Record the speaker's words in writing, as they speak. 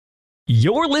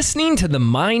You're listening to the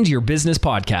Mind Your Business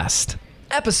podcast,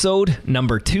 episode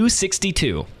number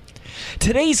 262.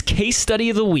 Today's case study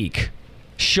of the week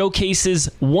showcases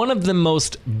one of the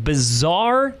most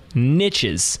bizarre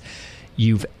niches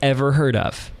you've ever heard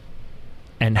of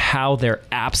and how they're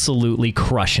absolutely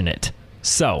crushing it.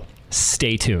 So,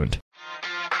 stay tuned.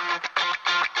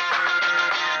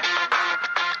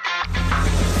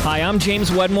 Hi, I'm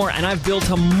James Wedmore, and I've built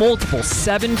a multiple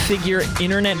seven-figure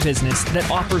internet business that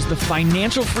offers the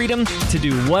financial freedom to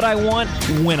do what I want,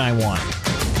 when I want.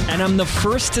 And I'm the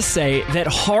first to say that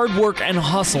hard work and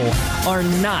hustle are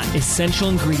not essential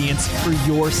ingredients for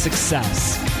your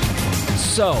success.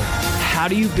 So, how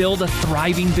do you build a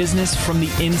thriving business from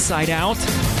the inside out?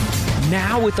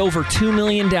 Now, with over 2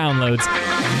 million downloads,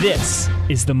 this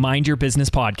is the Mind Your Business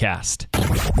podcast.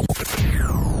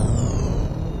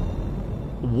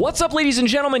 What's up, ladies and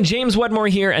gentlemen? James Wedmore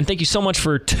here, and thank you so much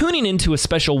for tuning into a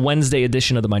special Wednesday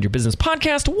edition of the Mind Your Business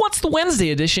podcast. What's the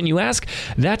Wednesday edition, you ask?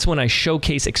 That's when I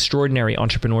showcase extraordinary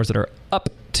entrepreneurs that are up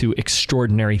to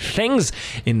extraordinary things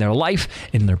in their life,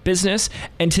 in their business,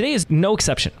 and today is no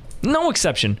exception. No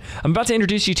exception. I'm about to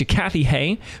introduce you to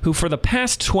Cathy, who for the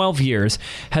past 12 years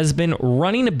has been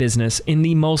running a business in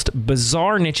the most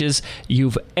bizarre niches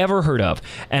you've ever heard of.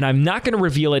 And I'm not going to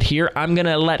reveal it here. I'm going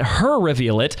to let her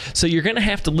reveal it. So you're going to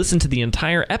have to listen to the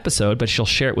entire episode, but she'll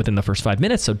share it within the first 5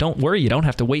 minutes. So don't worry, you don't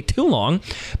have to wait too long.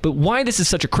 But why this is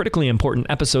such a critically important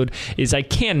episode is I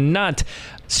cannot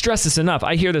stress this enough.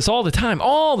 I hear this all the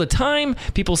time.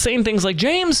 People saying things like,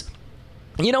 James,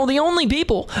 you know, the only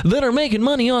people that are making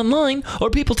money online are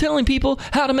people telling people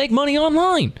how to make money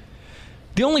online.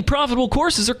 The only profitable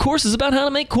courses are courses about how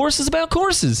to make courses about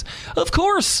courses. Of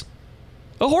course.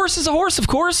 A horse is a horse, of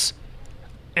course.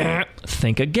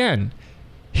 Think again.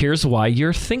 Here's why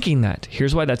you're thinking that.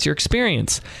 Here's why that's your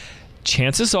experience.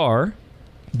 Chances are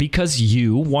because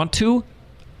you want to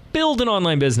build an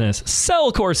online business,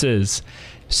 sell courses.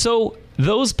 So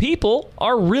those people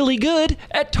are really good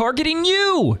at targeting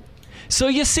you. So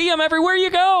you see them everywhere you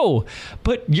go,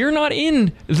 but you're not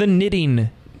in the knitting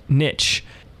niche,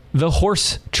 the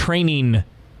horse training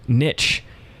niche,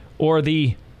 or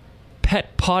the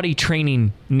pet potty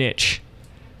training niche.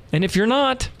 And if you're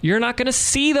not going to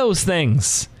see those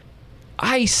things.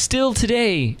 I still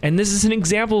today, and this is an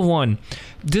example of one,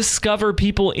 discover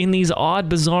people in these odd,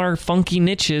 bizarre, funky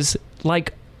niches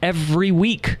like every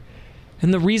week.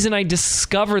 And the reason I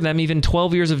discover them, even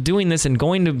 12 years of doing this and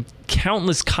going to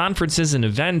countless conferences and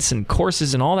events and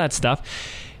courses and all that stuff,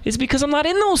 is because I'm not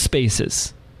in those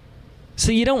spaces.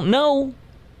 So you don't know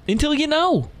until you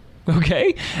know,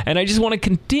 okay? And I just want to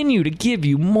continue to give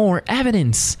you more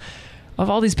evidence of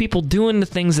all these people doing the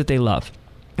things that they love.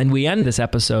 And we end this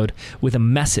episode with a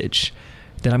message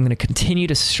that I'm going to continue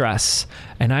to stress.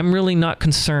 And I'm really not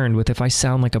concerned with if I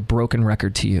sound like a broken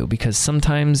record to you, because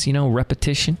sometimes,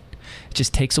 repetition, it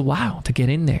just takes a while to get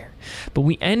in there. But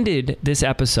we ended this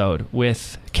episode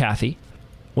with Cathy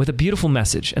with a beautiful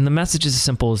message. And the message is as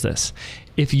simple as this.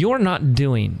 If you're not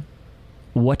doing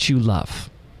what you love,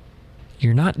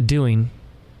 you're not doing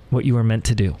what you were meant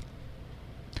to do.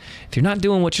 If you're not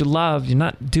doing what you love, you're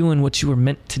not doing what you were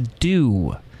meant to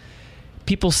do.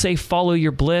 People say follow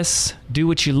your bliss, do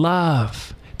what you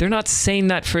love. They're not saying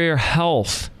that for your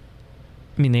health.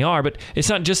 I mean, they are, but it's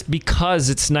not just because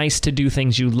it's nice to do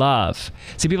things you love.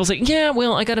 See, people say, yeah,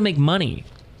 well, I got to make money.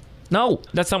 No,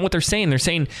 that's not what they're saying. They're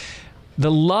saying the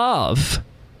love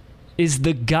is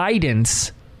the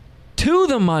guidance to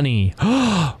the money.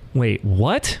 Wait,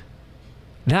 what?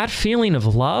 That feeling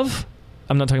of love?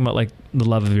 I'm not talking about like the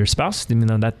love of your spouse, even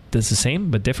though that is the same,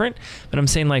 but different. But I'm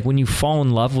saying like when you fall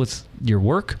in love with your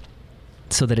work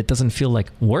so that it doesn't feel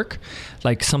like work,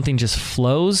 like something just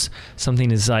flows, something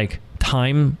is like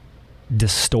time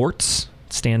distorts,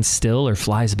 stands still or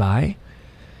flies by.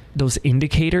 Those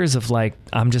indicators of like,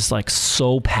 I'm just like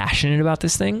so passionate about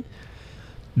this thing.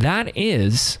 That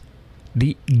is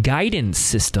the guidance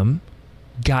system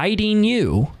guiding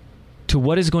you to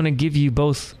what is going to give you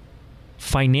both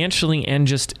financially and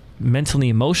just mentally,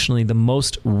 emotionally, the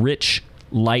most rich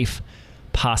life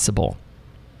possible.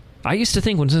 I used to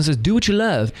think when someone says, do what you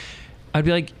love, I'd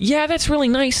be like, yeah, that's really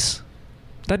nice.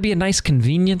 That'd be a nice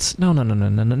convenience.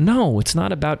 No. It's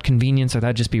not about convenience, or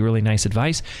that'd just be really nice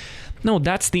advice. No,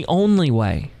 that's the only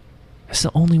way. It's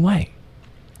the only way.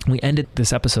 We ended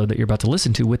this episode that you're about to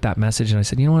listen to with that message, and I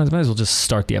said, you know what, I might as well just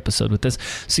start the episode with this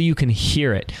so you can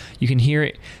hear it. You can hear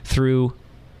it through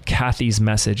Cathy's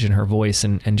message and her voice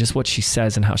and just what she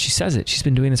says and how she says it. She's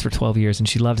been doing this for 12 years, and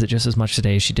she loves it just as much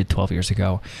today as she did 12 years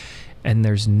ago. And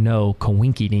there's no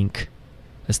coinky-dink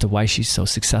as to why she's so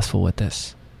successful with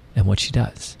this and what she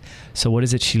does. So what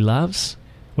is it she loves?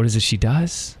 What is it she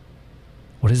does?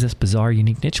 What is this bizarre,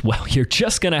 unique niche? Well, you're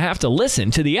just going to have to listen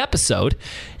to the episode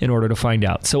in order to find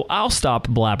out. So I'll stop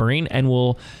blabbering and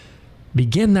we'll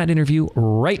begin that interview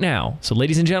right now. So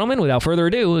ladies and gentlemen, without further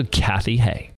ado, Cathy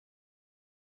Hay.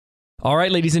 All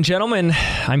right, ladies and gentlemen,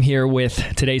 I'm here with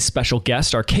today's special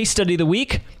guest, our case study of the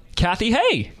week, Cathy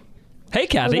Hay. Hey,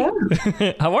 Cathy.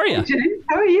 How are you?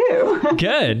 How are you?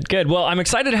 Good. Well, I'm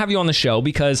excited to have you on the show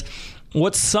because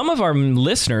what some of our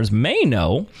listeners may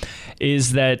know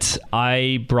is that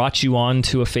I brought you on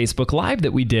to a Facebook Live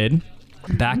that we did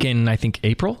back in, I think,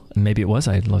 April. Maybe it was.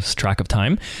 I lost track of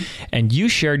time. And you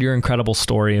shared your incredible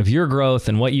story of your growth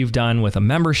and what you've done with a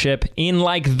membership in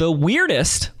like the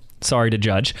weirdest, sorry to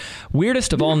judge,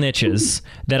 weirdest of all niches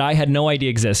that I had no idea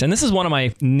exist. And this is one of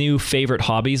my new favorite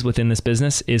hobbies within this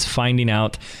business is finding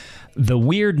out the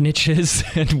weird niches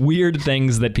and weird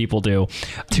things that people do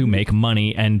to make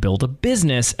money and build a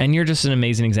business. And you're just an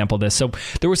amazing example of this. So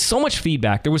there was so much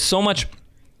feedback. There was so much,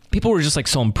 people were just like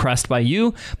so impressed by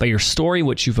you, by your story,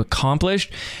 what you've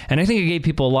accomplished. And I think it gave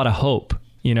people a lot of hope.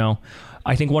 You know,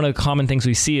 I think one of the common things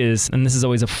we see is, and this is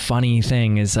always a funny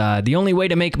thing, is the only way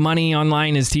to make money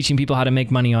online is teaching people how to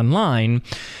make money online.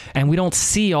 And we don't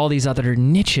see all these other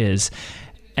niches.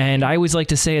 And I always like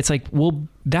to say, it's like, well,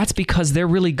 that's because they're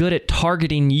really good at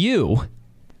targeting you.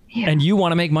 Yeah. And you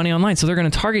want to make money online. So they're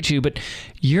going to target you, but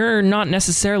you're not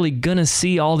necessarily going to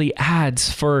see all the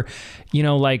ads for, you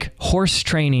know, like horse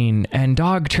training and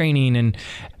dog training and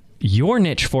your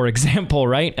niche, for example,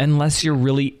 right? Unless you're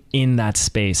really in that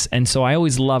space. And so I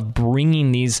always love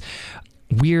bringing these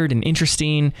weird and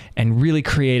interesting and really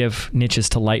creative niches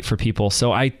to light for people.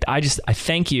 So I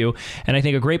thank you. And I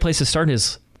think a great place to start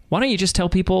is, why don't you just tell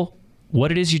people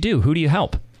what it is you do? Who do you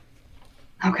help?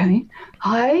 Okay.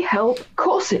 I help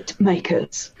corset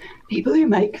makers, people who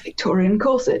make Victorian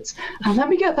corsets. And let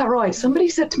me get that right. Somebody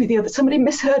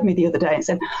misheard me the other day and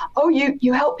said, oh,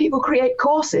 you help people create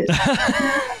corsets.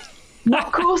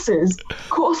 Not courses,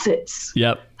 corsets.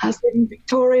 Yep. As in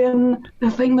Victorian,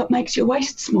 the thing that makes your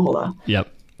waist smaller. Yep.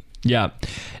 Yeah.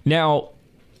 Now,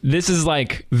 this is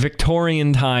like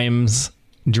Victorian times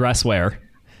dress wear.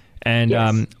 And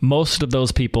yes. Most of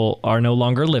those people are no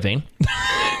longer living.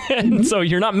 And so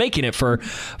you're not making it for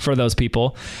those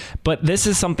people. But this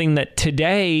is something that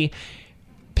today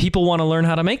people want to learn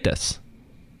how to make this.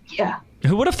 Yeah.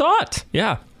 Who would have thought?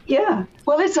 Yeah. Yeah.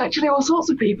 Well, it's actually all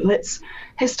sorts of people. It's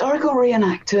historical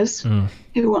reenactors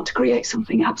who want to create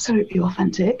something absolutely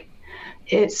authentic.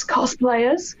 It's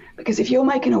cosplayers, because if you're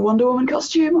making a Wonder Woman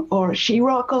costume or a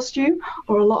She-Ra costume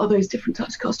or a lot of those different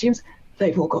types of costumes,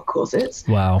 they've all got corsets.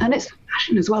 Wow. And it's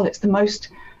fashion as well. It's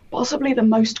possibly the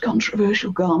most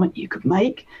controversial garment you could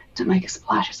make to make a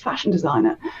splash as fashion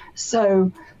designer.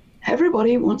 So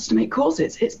everybody wants to make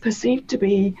corsets. It's perceived to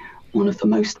be one of the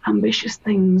most ambitious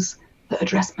things that a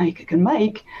dressmaker can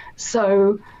make.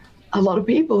 So a lot of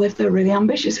people, if they're really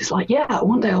ambitious, it's like, yeah,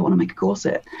 one day I want to make a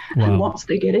corset. Wow. And once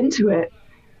they get into it,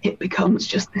 it becomes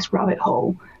just this rabbit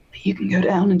hole that you can go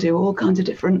down and do all kinds of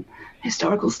different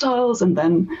historical styles and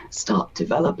then start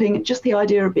developing just the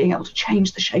idea of being able to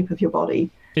change the shape of your body.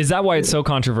 Is that why it's so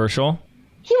controversial?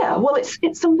 Yeah, well,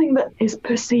 it's something that is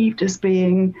perceived as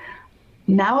being,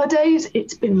 nowadays,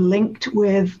 it's been linked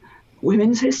with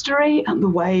women's history and the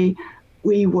way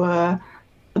we were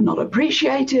not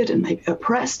appreciated and maybe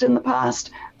oppressed in the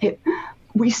past.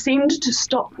 We seemed to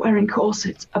stop wearing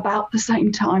corsets about the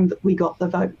same time that we got the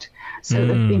vote. So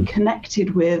they've been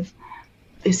connected with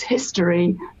this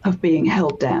history of being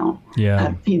held down.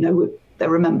 Yeah. They're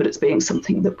remembered as being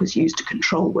something that was used to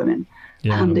control women.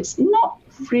 Yeah. And it's not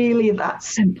really that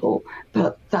simple,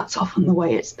 but that's often the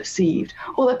way it's perceived.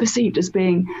 Or they're perceived as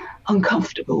being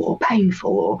uncomfortable or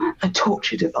painful or a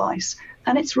torture device.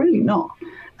 And it's really not.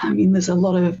 I mean, there's a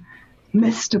lot of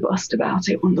myths to bust about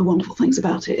it. One of the wonderful things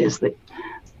about it is that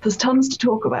there's tons to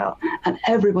talk about and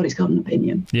everybody's got an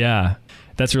opinion. Yeah.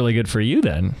 That's really good for you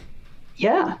then.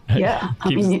 Yeah. I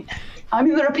mean,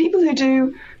 there are people who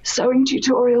do sewing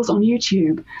tutorials on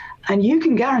YouTube, and you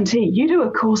can guarantee you do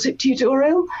a corset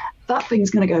tutorial, that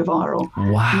thing's going to go viral.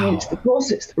 Wow. I mean, it's the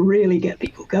corsets that really get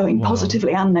people going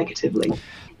positively and negatively.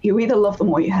 You either love them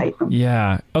or you hate them.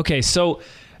 Yeah. Okay. So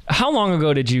how long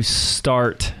ago did you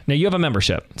start? Now you have a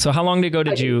membership. So how long ago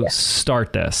did you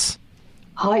start this?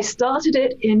 I started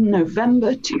it in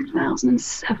November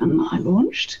 2007. I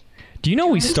launched. Do you know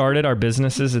we started our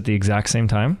businesses at the exact same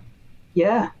time?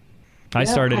 Yeah. I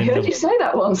heard you say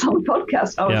that once on the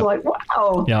podcast. I was like,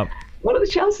 wow. Yep. What are the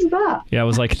chances of that? Yeah, it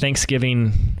was like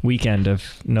Thanksgiving weekend of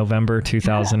November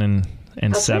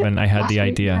 2007. I had the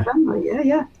idea. November.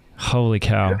 Yeah. Holy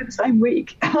cow. The same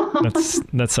week.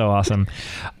 That's so awesome.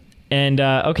 And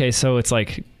okay, so it's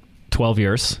like 12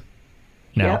 years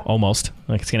now, almost.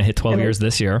 Like it's going to hit 12 years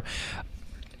this year.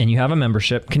 And you have a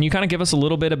membership. Can you kind of give us a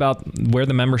little bit about where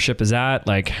the membership is at,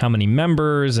 like how many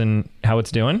members and how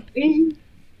it's doing?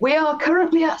 We are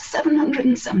currently at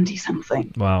 770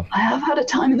 something. Wow. I have had a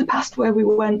time in the past where we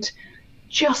went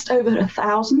just over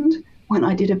 1,000 when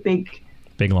I did a big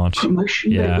launch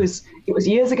promotion. Yeah. But it was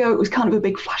years ago. It was kind of a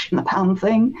big flash in the pan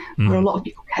thing where a lot of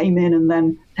people came in and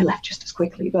then they left just as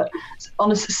quickly. But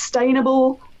on a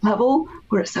sustainable level,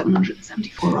 we're at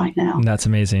 774 right now. That's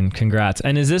amazing. Congrats.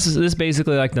 And is this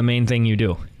basically like the main thing you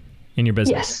do in your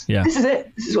business? Yes. Yeah. This is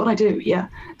it. This is what I do. Yeah.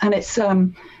 And it's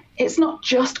not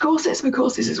just corsets, but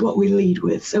corsets is what we lead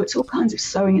with. So it's all kinds of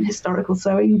sewing and historical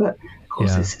sewing, but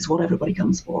corsets is what everybody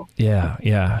comes for. Yeah.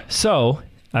 Yeah. So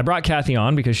I brought Cathy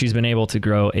on because she's been able to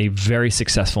grow a very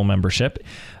successful membership.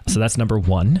 So that's number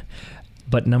one.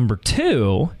 But number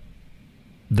two,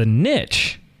 the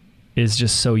niche is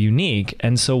just so unique.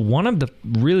 And so one of the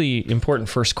really important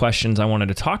first questions I wanted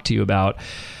to talk to you about,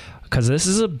 because this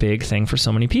is a big thing for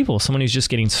so many people, someone who's just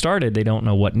getting started, they don't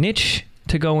know what niche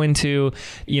to go into.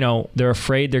 You know, they're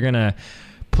afraid they're going to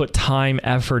put time,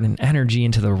 effort, and energy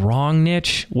into the wrong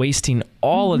niche. Wasting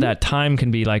all of that time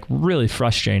can be like really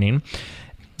frustrating.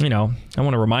 You know, I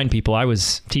want to remind people I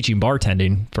was teaching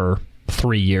bartending for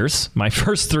 3 years, my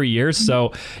first 3 years.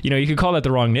 So, you know, you could call that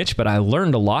the wrong niche, but I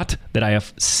learned a lot that I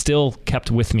have still kept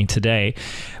with me today.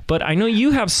 But I know you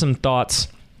have some thoughts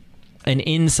and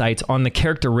insights on the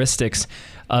characteristics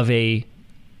of a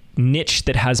niche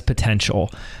that has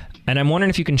potential. And I'm wondering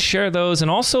if you can share those.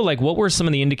 And also, like, what were some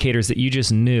of the indicators that you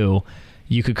just knew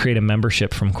you could create a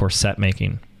membership from corset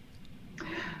making?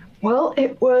 Well,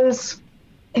 it was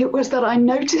that I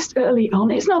noticed early on,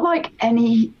 it's not like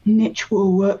any niche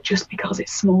will work just because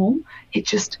it's small.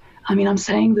 I'm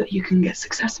saying that you can get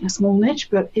success in a small niche,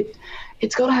 but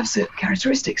it's got to have certain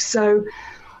characteristics. So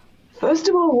first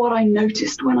of all, what I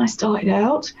noticed when I started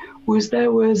out was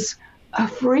there was a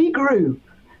free group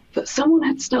that someone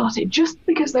had started just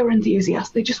because they were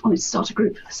enthusiasts. They just wanted to start a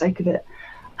group for the sake of it.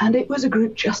 And it was a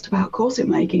group just about corset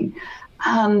making.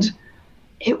 And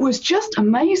it was just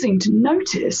amazing to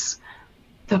notice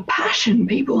the passion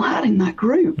people had in that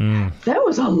group. There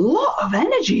was a lot of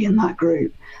energy in that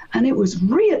group. And it was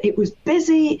real. It was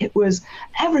busy.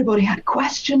 Everybody had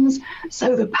questions.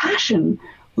 So the passion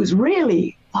was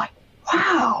really like,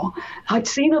 wow. I'd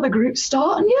seen other groups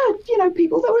start and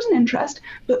people, there was an interest,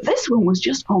 but this one was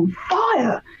just on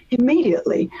fire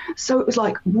immediately. So it was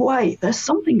like, wait, there's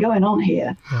something going on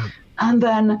here. Right. And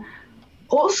then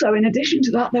also, in addition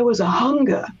to that, there was a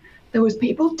hunger. There was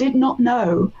people did not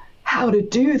know how to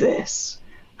do this.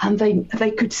 And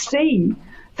they could see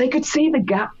the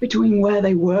gap between where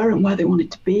they were and where they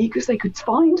wanted to be, because they could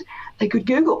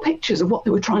Google pictures of what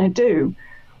they were trying to do,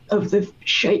 of the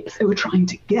shape they were trying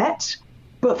to get,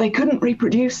 but they couldn't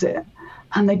reproduce it.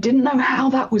 And they didn't know how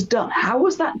that was done. How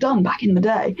was that done back in the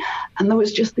day? And there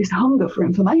was just this hunger for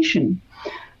information.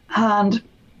 And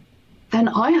then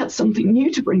I had something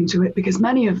new to bring to it, because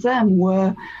many of them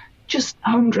were just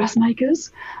home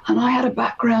dressmakers. And I had a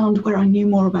background where I knew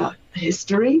more about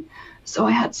history. So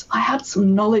I had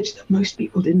some knowledge that most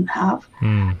people didn't have.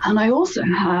 And I also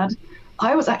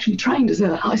I was actually trained as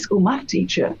a high school math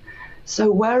teacher.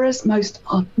 So whereas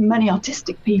many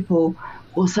artistic people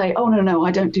will say, oh, no,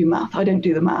 I don't do math. I don't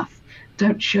do the math.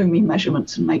 Don't show me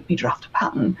measurements and make me draft a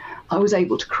pattern. I was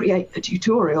able to create a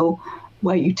tutorial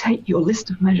where you take your list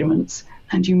of measurements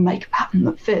and you make a pattern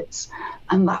that fits.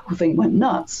 And that thing went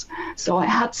nuts. So I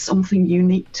had something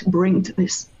unique to bring to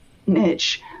this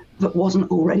niche that wasn't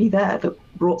already there, that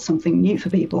brought something new for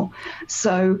people.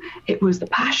 So it was the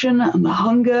passion and the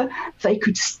hunger. They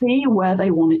could see where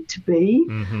they wanted to be.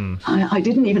 I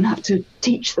didn't even have to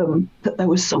teach them that there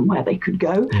was somewhere they could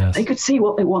go. Yes. They could see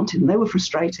what they wanted and they were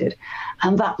frustrated.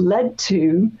 And that led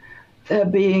to there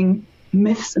being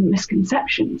myths and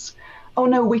misconceptions. Oh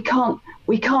no, we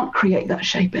can't create that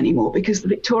shape anymore, because the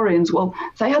Victorians, well,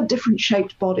 they had different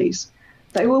shaped bodies.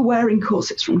 They were wearing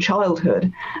corsets from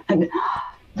childhood, and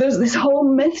there's this whole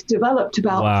myth developed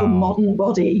about the modern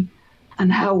body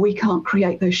and how we can't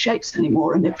create those shapes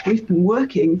anymore. And we've been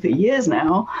working for years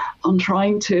now on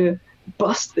trying to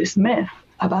bust this myth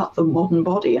about the modern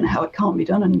body and how it can't be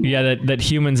done anymore. Yeah, that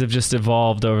humans have just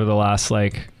evolved over the last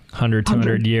 100,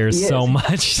 200 years so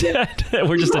much that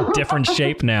we're just a different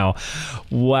shape now.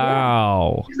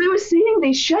 Wow. Yeah. They were seeing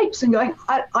these shapes and going,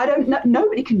 I don't know,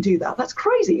 nobody can do that. That's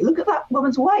crazy. Look at that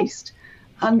woman's waist.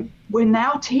 And we're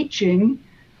now teaching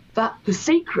that the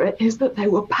secret is that they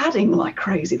were padding like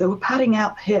crazy. They were padding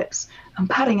out the hips and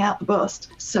padding out the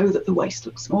bust so that the waist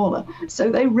looked smaller.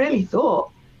 So they really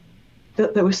thought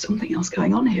that there was something else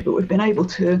going on here, but we've been able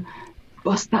to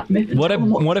bust that myth.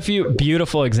 What a few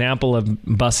beautiful example of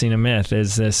busting a myth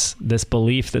is this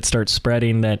belief that starts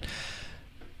spreading that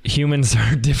humans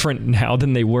are different now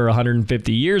than they were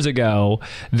 150 years ago.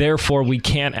 Therefore, we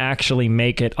can't actually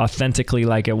make it authentically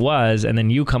like it was. And then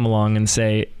you come along and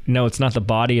say, no, it's not the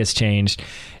body has changed.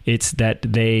 It's that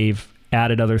they've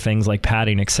added other things like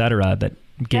padding, etc. that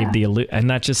gave and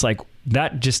that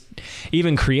just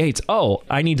even creates, oh,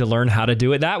 I need to learn how to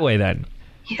do it that way then.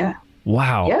 Yeah.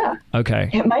 Wow. Yeah.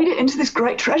 Okay. It made it into this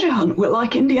great treasure hunt. We're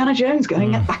like Indiana Jones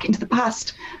going back into the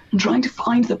past and trying to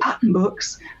find the pattern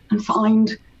books and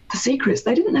find the secrets.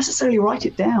 They didn't necessarily write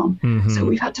it down. So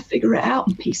we've had to figure it out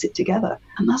and piece it together.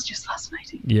 And that's just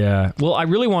fascinating. Yeah. Well, I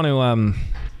really want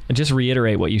to just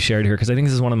reiterate what you shared here, because I think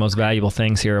this is one of the most valuable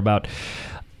things here about,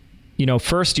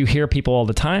 first you hear people all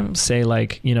the time say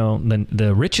like,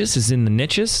 the riches is in the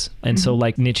niches. And so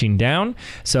like niching down.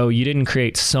 So you didn't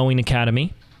create Sewing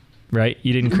Academy, right?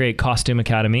 You didn't create Costume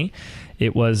Academy.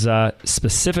 It was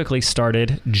specifically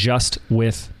started just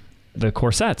with the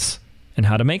corsets and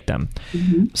how to make them.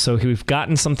 So we've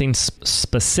gotten something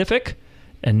specific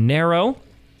and narrow.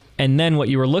 And then what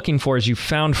you were looking for is you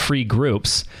found free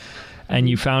groups, and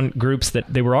you found groups that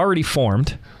they were already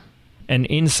formed. And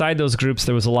inside those groups,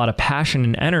 there was a lot of passion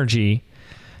and energy.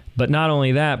 But not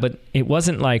only that, but it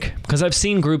wasn't like, because I've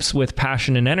seen groups with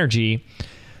passion and energy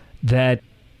that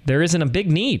there isn't a big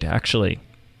need, actually.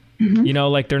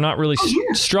 Like they're not really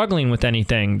struggling with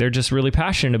anything. They're just really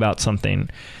passionate about something.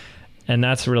 And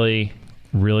that's really,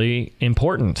 really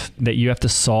important, that you have to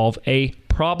solve a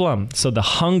problem. So the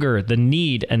hunger, the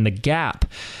need, and the gap,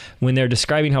 when they're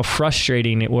describing how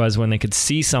frustrating it was when they could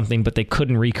see something, but they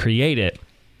couldn't recreate it,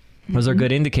 those are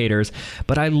good indicators.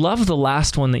 But I love the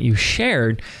last one that you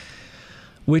shared,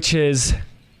 which is,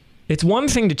 it's one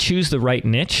thing to choose the right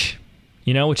niche,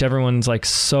 which everyone's like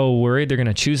so worried they're going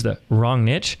to choose the wrong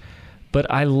niche. But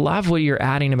I love what you're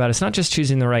adding about, it's not just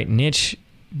choosing the right niche,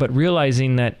 but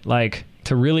realizing that like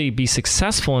to really be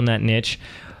successful in that niche,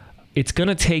 it's going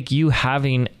to take you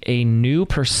having a new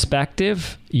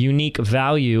perspective, unique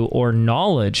value, or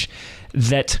knowledge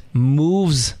that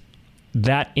moves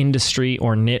that industry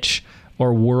or niche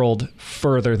or world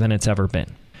further than it's ever been.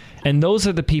 And those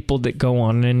are the people that go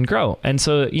on and grow. And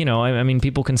so, I mean,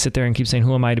 people can sit there and keep saying,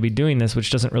 who am I to be doing this?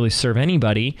 Which doesn't really serve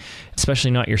anybody,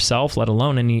 especially not yourself, let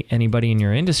alone anybody in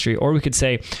your industry. Or we could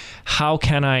say, how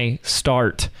can I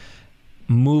start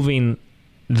moving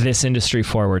this industry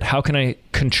forward? How can I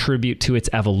contribute to its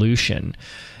evolution?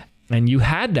 And you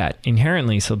had that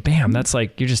inherently. So bam, that's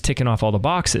like, you're just ticking off all the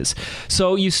boxes.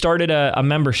 So you started a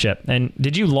membership. And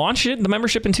did you launch the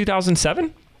membership in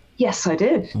 2007? Yes, I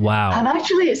did. Wow. And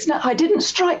actually, I didn't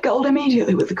strike gold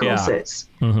immediately with the corsets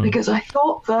because I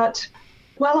thought that,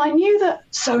 I knew that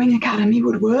Sewing Academy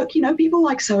would work. People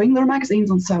like sewing. There are magazines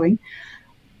on sewing.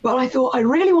 But I thought I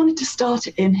really wanted to start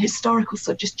it in historical,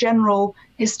 so just general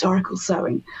historical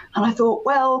sewing. And I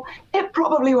thought, it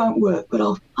probably won't work, but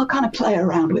I'll kind of play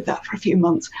around with that for a few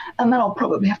months, and then I'll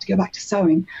probably have to go back to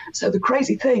sewing. So the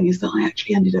crazy thing is that I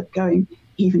actually ended up going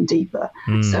even deeper.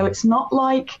 So it's not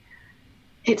like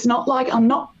I'm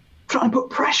not trying to put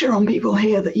pressure on people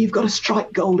here that you've got to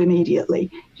strike gold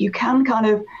immediately. You can kind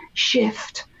of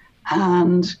shift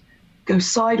and go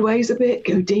sideways a bit,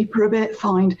 go deeper a bit,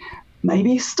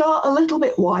 maybe start a little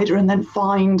bit wider and then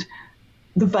find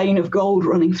the vein of gold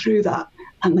running through that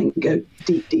and then go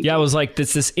deep. Yeah, it was like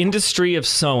this industry of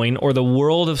sewing, or the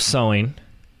world of sewing.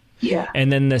 Yeah.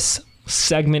 And then this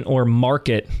segment or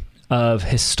market of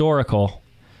historical.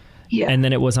 Yeah. And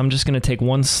then it was, I'm just going to take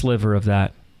one sliver of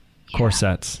that,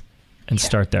 corsets, and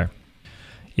start there.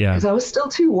 Yeah. Because I was still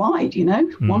too wide,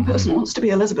 One person wants to be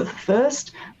Elizabeth I,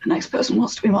 the next person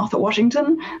wants to be Martha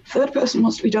Washington, third person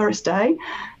wants to be Doris Day.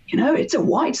 It's a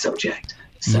wide subject.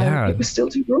 So it was still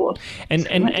too broad.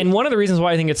 And one of the reasons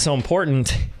why I think it's so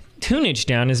important to niche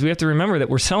down is we have to remember that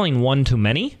we're selling one to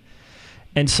many.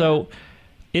 And so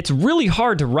it's really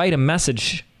hard to write a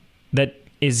message that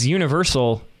is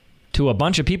universal to a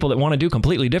bunch of people that want to do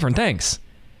completely different things.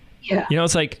 Yeah.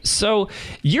 It's like, so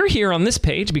you're here on this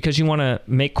page because you want to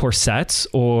make corsets,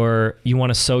 or you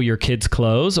want to sew your kids'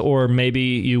 clothes, or maybe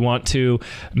you want to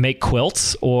make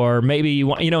quilts, or maybe you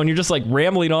want, and you're just like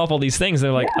rambling off all these things.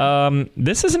 They're like,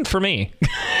 this isn't for me,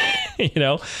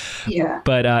 Yeah.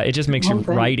 But it just makes your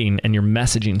writing and your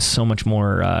messaging so much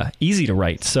more easy to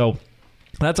write. So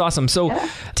that's awesome. So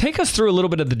take us through a little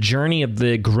bit of the journey of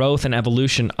the growth and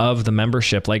evolution of the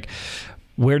membership. Like,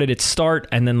 where did it start?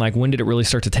 And then when did it really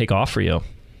start to take off for you?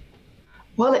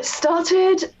 Well, it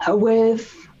started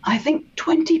with, I think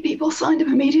 20 people signed up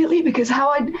immediately because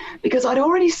I'd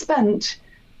already spent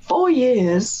 4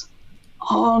 years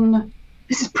on,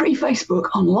 this is pre-Facebook,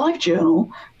 on LiveJournal,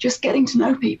 just getting to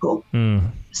know people.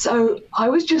 So I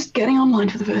was just getting online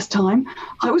for the first time.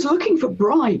 I was looking for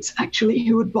brides, actually,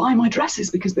 who would buy my dresses,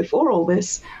 because before all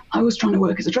this, I was trying to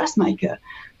work as a dressmaker.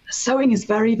 Sewing is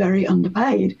very, very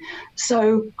underpaid.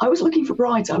 So I was looking for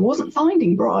brides. I wasn't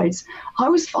finding brides. I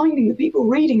was finding the people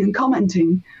reading and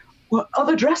commenting were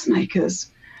other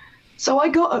dressmakers. So I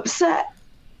got upset.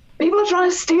 People are trying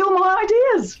to steal my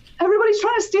ideas. Everybody's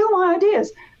trying to steal my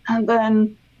ideas. And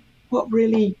then what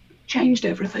really changed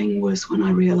everything was when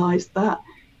I realized that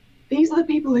these are the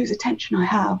people whose attention I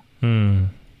have.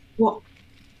 What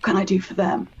can I do for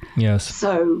them? Yes.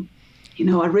 So,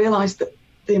 I realized that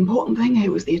the important thing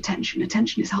here was the attention.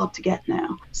 Attention is hard to get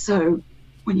now. So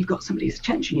when you've got somebody's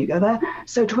attention, you go there.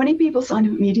 So 20 people signed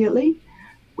up immediately.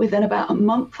 Within about a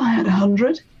month, I had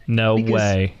 100. No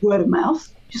way. Word of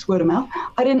mouth, just word of mouth.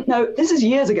 I didn't know, this is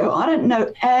years ago, I didn't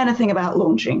know anything about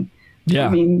launching. Yeah. I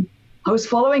mean, I was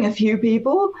following a few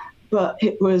people, but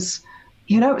it was,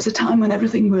 it was a time when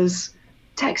everything was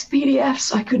text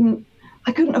PDFs. I couldn't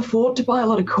afford to buy a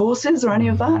lot of courses or any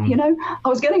of that, I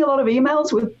was getting a lot of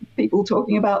emails with people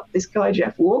talking about this guy,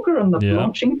 Jeff Walker, and the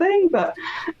launching thing, but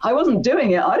I wasn't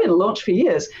doing it. I didn't launch for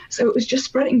years. So it was just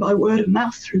spreading by word of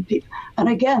mouth through people. And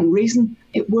again, reason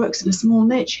it works in a small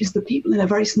niche is the people in a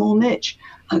very small niche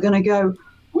are going to go,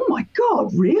 oh my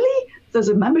God, really? There's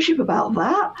a membership about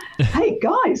that? Hey,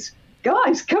 guys,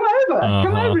 come over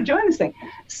and join this thing.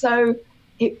 So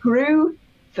it grew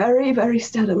very, very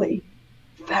steadily.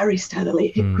 Very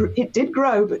steadily. It did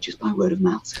grow, but just by word of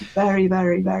mouth. So very,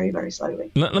 very, very, very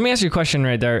slowly. Let me ask you a question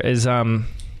right there. Is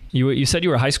you said you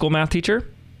were a high school math teacher?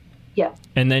 Yeah.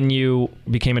 And then you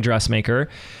became a dressmaker.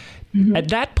 At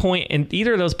that point, in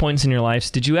either of those points in your lives,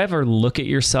 did you ever look at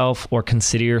yourself or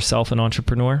consider yourself an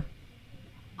entrepreneur?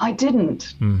 I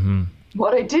didn't.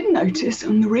 What I did notice,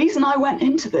 and the reason I went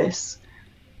into this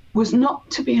was not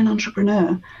to be an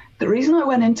entrepreneur. The reason I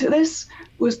went into this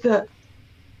was that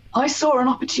I saw an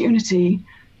opportunity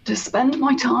to spend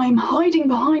my time hiding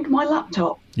behind my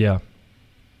laptop. Yeah.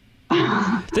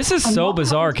 This is so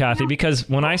bizarre, Cathy, because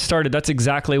when I started, that's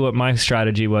exactly what my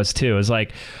strategy was too. It's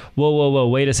like, whoa,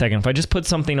 wait a second. If I just put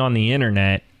something on the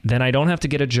internet, then I don't have to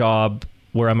get a job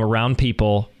where I'm around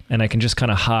people and I can just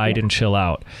kind of hide and chill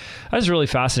out. That was really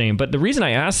fascinating. But the reason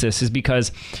I asked this is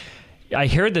because I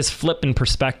heard this flip in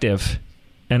perspective.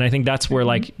 And I think that's where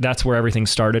that's where everything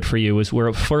started for you, is where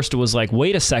at first it was like,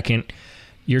 wait a second,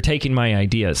 you're taking my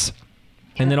ideas.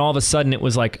 And then all of a sudden it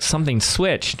was like something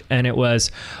switched and it was,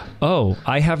 oh,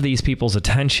 I have these people's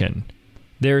attention.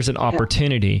 There's an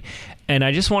opportunity. And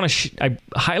I just want to I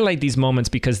highlight these moments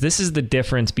because this is the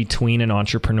difference between an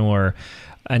entrepreneur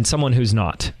and someone who's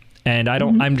not. And I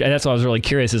don't, that's why I was really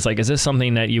curious. Is like, is this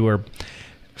something that you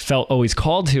felt always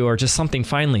called to, or just something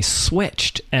finally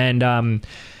switched? And,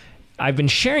 I've been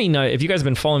sharing, if you guys have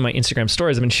been following my Instagram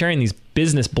stories, I've been sharing these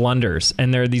business blunders,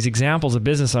 and there are these examples of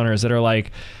business owners that are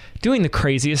like doing the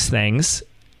craziest things.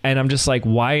 And I'm just like,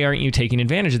 why aren't you taking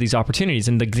advantage of these opportunities?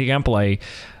 And the example I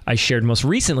shared most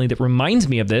recently that reminds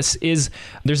me of this is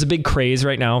there's a big craze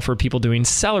right now for people doing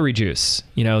celery juice.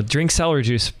 Drink celery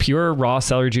juice, pure raw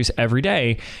celery juice every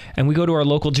day. And we go to our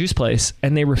local juice place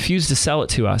and they refuse to sell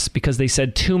it to us because they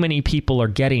said too many people are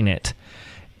getting it.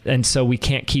 And so we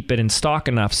can't keep it in stock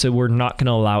enough. So we're not going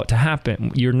to allow it to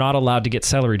happen. You're not allowed to get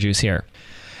celery juice here.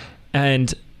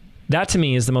 And that to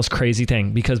me is the most crazy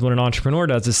thing, because what an entrepreneur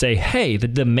does is say, hey, the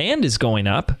demand is going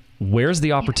up. Where's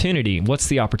the opportunity? What's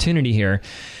the opportunity here?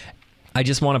 I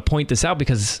just want to point this out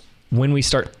because when we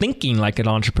start thinking like an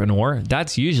entrepreneur,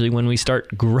 that's usually when we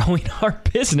start growing our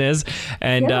business.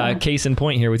 And case in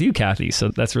point here with you, Cathy. So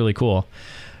that's really cool.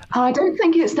 I don't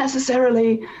think it's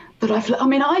necessarily that at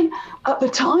the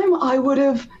time, I would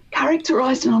have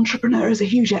characterized an entrepreneur as a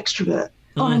huge extrovert.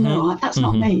 Oh, no, that's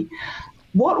not me.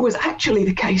 What was actually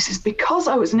the case is because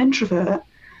I was an introvert,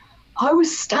 I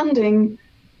was standing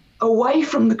away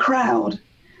from the crowd,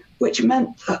 which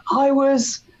meant that I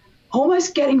was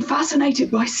almost getting fascinated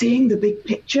by seeing the big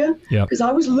picture, because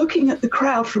I was looking at the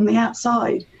crowd from the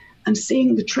outside and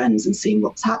seeing the trends and seeing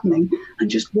what's happening and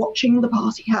just watching the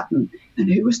party happen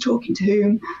and who was talking to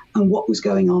whom and what was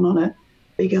going on a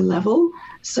bigger level.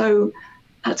 So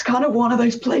that's kind of one of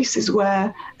those places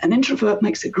where an introvert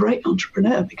makes a great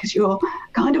entrepreneur, because you're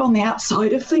kind of on the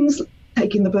outside of things,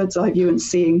 taking the bird's eye view and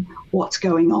seeing what's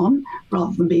going on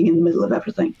rather than being in the middle of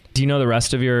everything. Do you know the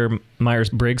rest of your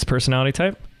Myers-Briggs personality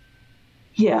type?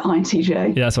 Yeah,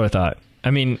 INTJ. Yeah, that's what I thought. I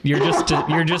mean, you're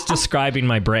just describing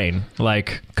my brain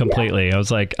like completely. Yeah. I was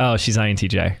like, oh, she's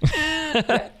INTJ.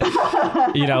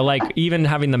 Like even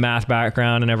having the math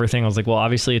background and everything, I was like, well,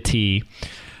 obviously a T,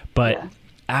 But Yeah.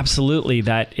 absolutely,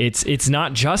 that it's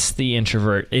not just the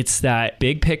introvert. It's that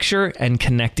big picture and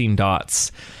connecting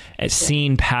dots, and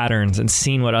seeing patterns and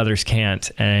seeing what others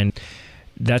can't. And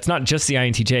that's not just the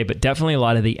INTJ, but definitely a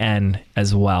lot of the N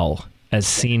as well, as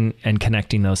seeing and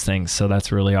connecting those things. So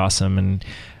that's really awesome. And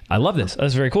I love this.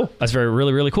 That's very cool. That's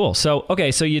really, really cool. So,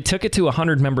 okay, so you took it to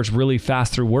 100 members really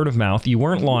fast through word of mouth. You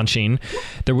weren't launching.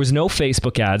 There was no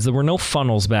Facebook ads. There were no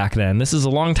funnels back then. This is a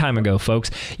long time ago, folks.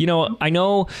 You know, I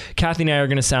know Cathy and I are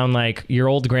going to sound like your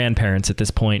old grandparents at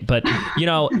this point, but, you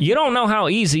know, you don't know how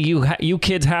easy you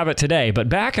kids have it today. But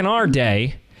back in our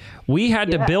day, we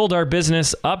had to build our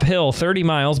business uphill 30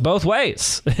 miles both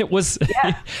ways. It was,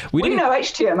 we know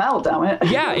HTML, damn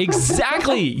it. Yeah,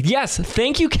 exactly. Yes.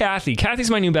 Thank you, Cathy. Cathy's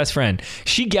my new best friend.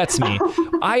 She gets me.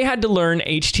 I had to learn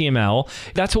HTML.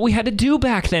 That's what we had to do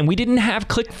back then. We didn't have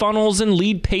ClickFunnels and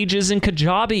Lead Pages and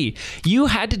Kajabi. You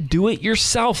had to do it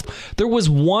yourself. There was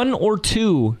 1 or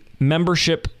 2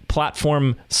 membership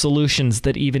platform solutions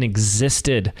that even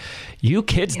existed. You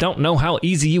kids don't know how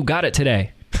easy you got it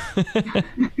today.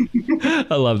 I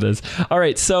love this. All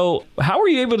right. So how were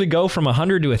you able to go from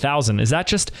 100 to 1,000? Is that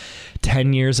just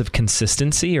 10 years of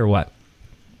consistency or what?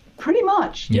 Pretty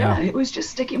much. Yeah. It was just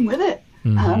sticking with it.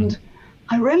 And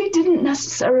I really didn't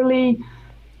necessarily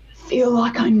feel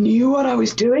like I knew what I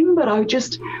was doing, but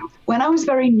when I was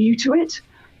very new to it,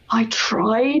 I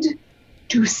tried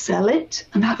to sell it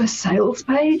and have a sales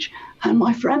page. And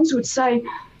my friends would say,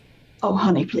 "Oh,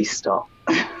 honey, please stop.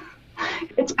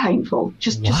 It's painful.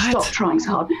 Just stop trying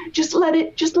so hard. Just let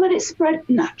it spread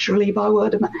naturally by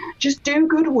word of mouth. Just do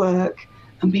good work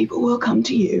and people will come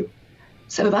to you."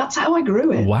 So that's how I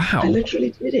grew it. Wow. I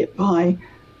literally did it by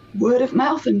word of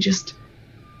mouth and just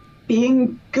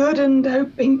being good and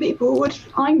hoping people would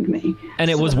find me.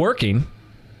 And it was working.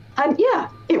 And yeah,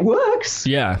 it works.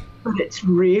 Yeah. But it's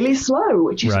really slow,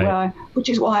 which is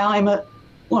why I'm at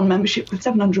one membership with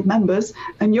 700 members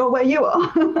and you're where you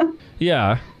are.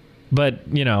 Yeah. But,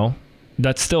 you know,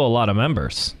 that's still a lot of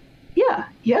members. Yeah.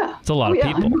 It's a lot of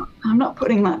people. I'm not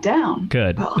putting that down.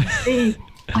 Good. But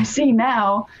I see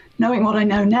now, knowing what I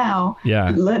know now,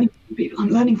 and learning from people I'm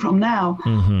learning from now,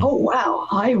 oh, wow,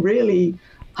 I really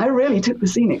took the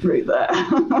scenic route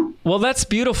there. Well, that's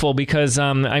beautiful because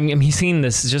I'm seeing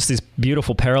these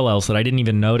beautiful parallels that I didn't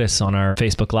even notice on our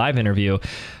Facebook Live interview.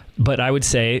 But I would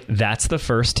say that's the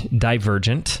first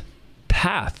divergent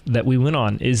path that we went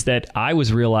on, is that I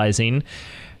was realizing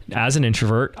as an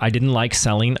introvert, I didn't like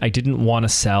selling. I didn't want to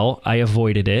sell. I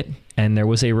avoided it. And there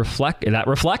was that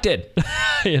reflected,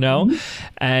 you know,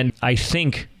 and I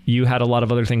think you had a lot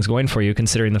of other things going for you,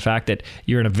 considering the fact that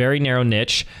you're in a very narrow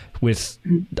niche with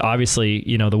obviously,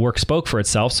 you know, the work spoke for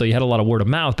itself. So you had a lot of word of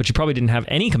mouth, but you probably didn't have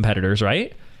any competitors,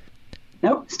 right?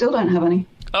 Nope. Still don't have any.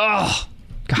 Oh,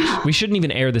 gosh, we shouldn't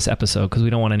even air this episode because we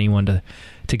don't want anyone to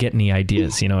get any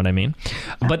ideas, you know what I mean?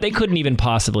 But they couldn't even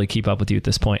possibly keep up with you at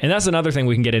this point. And that's another thing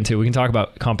we can get into. We can talk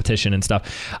about competition and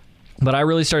stuff. But I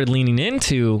really started leaning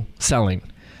into selling.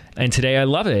 And today I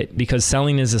love it because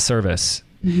selling is a service.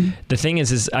 The thing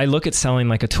is I look at selling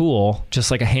like a tool,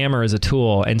 just like a hammer is a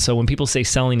tool. And so when people say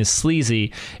selling is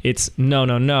sleazy, it's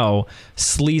no.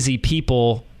 Sleazy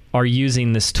people are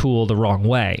using this tool the wrong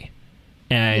way.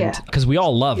 And because we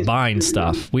all love buying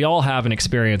stuff. We all have an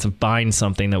experience of buying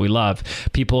something that we love.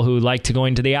 People who like to go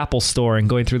into the Apple store and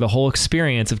going through the whole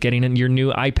experience of getting your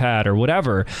new iPad or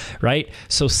whatever, right?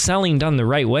 So selling done the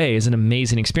right way is an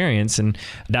amazing experience. And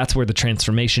that's where the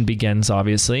transformation begins,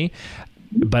 obviously.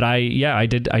 But I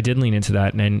did lean into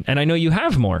that. And I know you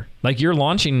have more. Like you're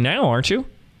launching now, aren't you?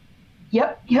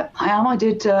 Yep, I am. I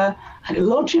did a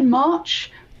launch in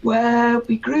March where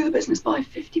we grew the business by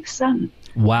 50%.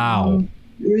 Wow.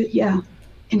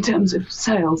 In terms of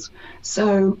sales.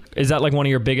 So is that like one of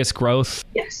your biggest growth?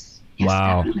 Yes.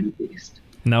 Wow. Definitely the biggest.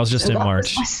 And that was just in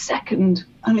March. Was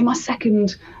only my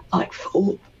second like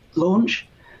full launch.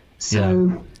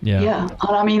 So yeah.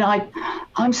 And I mean,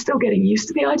 I'm still getting used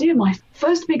to the idea. My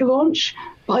first big launch,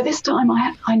 by this time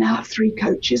I now have 3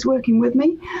 coaches working with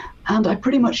me, and I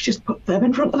pretty much just put them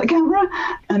in front of the camera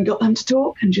and got them to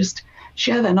talk and just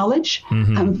share their knowledge.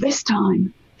 And this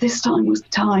time was the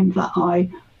time that I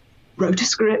wrote a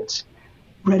script,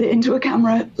 read it into a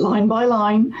camera line by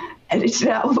line, edited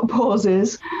out all the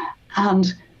pauses,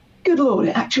 and good Lord,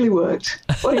 it actually worked.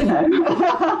 Well, you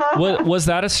know. Was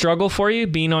that a struggle for you,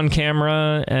 being on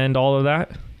camera and all of that?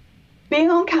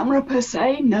 Being on camera per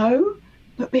se, no.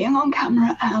 But being on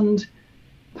camera and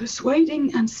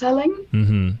persuading and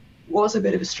selling was a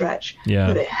bit of a stretch. Yeah.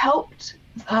 But it helped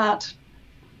that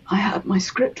I had my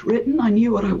script written. I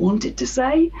knew what I wanted to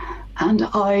say, and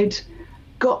I'd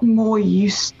gotten more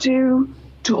used to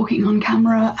talking on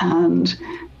camera and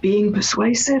being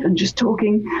persuasive and just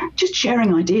talking, just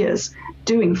sharing ideas,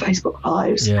 doing Facebook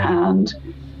Lives and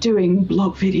doing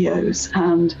blog videos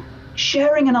and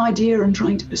sharing an idea and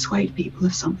trying to persuade people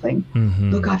of something.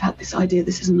 Look, I've had this idea.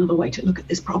 This is another way to look at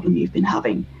this problem you've been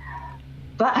having.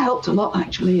 That helped a lot,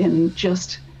 actually, in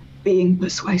just being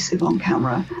persuasive on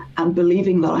camera and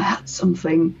believing that I had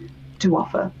something to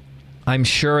offer. I'm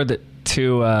sure that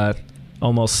to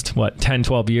almost, 10,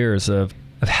 12 years of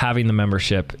having the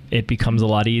membership, it becomes a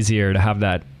lot easier to have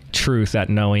that truth, that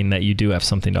knowing that you do have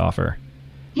something to offer.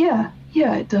 Yeah,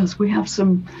 it does. We have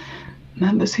some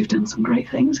members who've done some great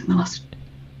things in the last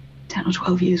 10 or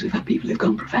 12 years. We've had people who've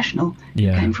gone professional,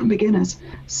 who came from beginners.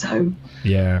 So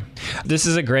this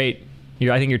is a great,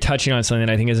 I think you're touching on something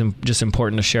that I think is just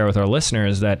important to share with our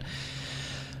listeners, that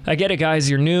I get it, guys,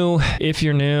 you're new. If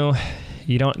you're new,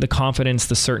 the confidence,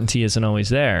 the certainty isn't always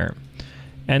there.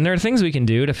 And there are things we can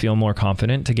do to feel more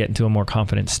confident, to get into a more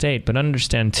confident state. But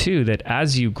understand, too, that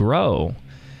as you grow,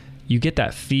 you get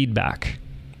that feedback.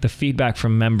 The feedback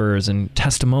from members and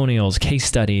testimonials, case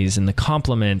studies, and the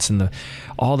compliments and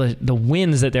all the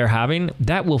wins that they're having,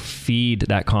 that will feed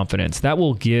that confidence. That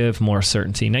will give more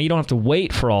certainty. Now, you don't have to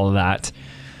wait for all of that,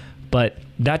 but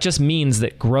that just means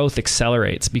that growth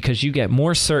accelerates because you get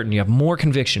more certain, you have more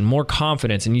conviction, more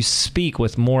confidence, and you speak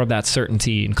with more of that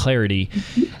certainty and clarity.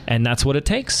 And that's what it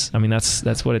takes. I mean,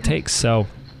 that's what it takes. So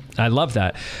I love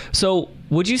that. So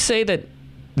would you say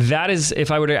that is, if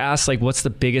I were to ask, like, what's the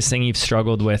biggest thing you've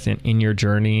struggled with in your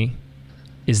journey?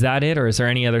 Is that it? Or is there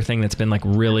any other thing that's been like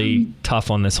really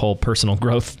tough on this whole personal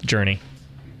growth journey?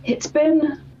 It's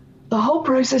been the whole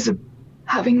process of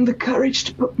having the courage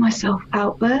to put myself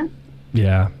out there.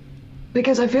 Yeah.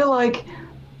 Because I feel like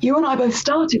you and I both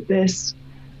started this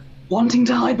wanting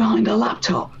to hide behind a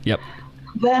laptop. Yep.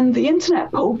 Then the internet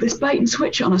pulled this bait and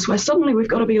switch on us where suddenly we've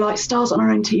got to be like stars on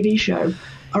our own TV show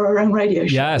or our own radio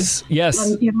show. Yes.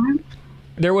 And,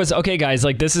 there was, okay, guys,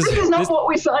 like this is not what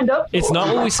we signed up for. It's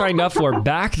not what we signed up for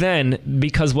back then,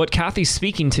 because what Cathy's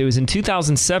speaking to is in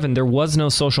 2007, there was no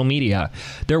social media.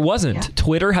 There wasn't. Yeah.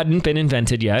 Twitter hadn't been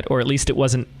invented yet, or at least it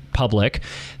wasn't public.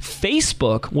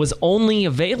 Facebook was only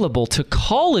available to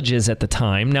colleges at the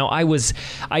time. Now, I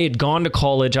had gone to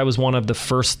college. I was one of the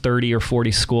first 30 or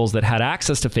 40 schools that had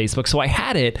access to Facebook, so I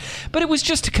had it, but it was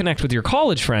just to connect with your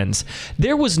college friends.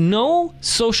 There was no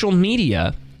social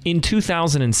media in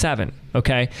 2007,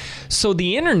 okay? So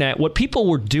the internet, what people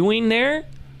were doing there,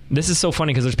 this is so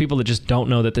funny because there's people that just don't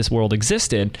know that this world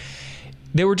existed.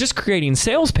 They were just creating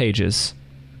sales pages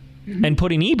and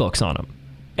putting ebooks on them.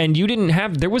 And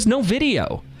there was no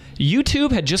video.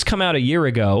 YouTube had just come out a year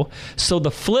ago, so the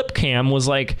flip cam was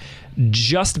like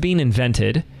just being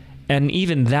invented. And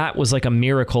even that was like a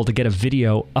miracle to get a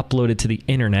video uploaded to the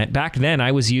internet. Back then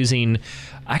I was using,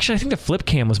 actually I think the flip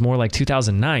cam was more like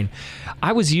 2009.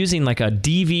 I was using like a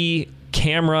DV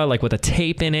camera, like with a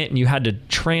tape in it, and you had to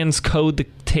transcode the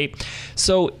tape.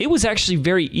 So it was actually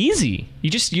very easy. You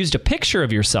just used a picture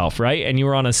of yourself, right? And you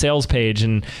were on a sales page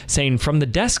and saying, from the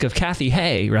desk of Cathy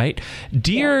Hay, right?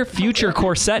 Dear future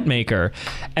corset maker.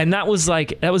 And that was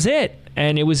it.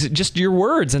 And it was just your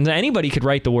words, and anybody could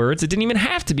write the words. It didn't even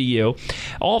have to be you.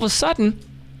 All of a sudden,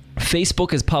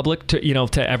 Facebook is public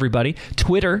to everybody.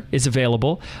 Twitter is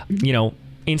available.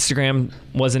 Instagram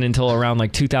wasn't until around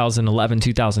like 2011,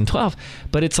 2012.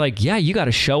 But it's like, you got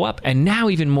to show up. And now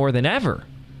even more than ever,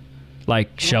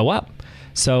 like, show up.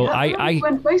 So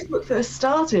when Facebook first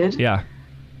started,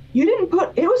 you didn't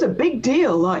it was a big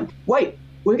deal. Like, wait,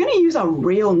 we're going to use our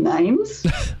real names.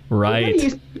 Right. We're going to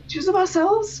use pictures of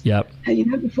ourselves. Yep.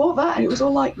 And, before that, it was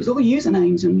all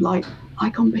usernames and like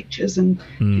icon pictures. And,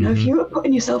 if you were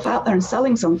putting yourself out there and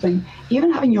selling something,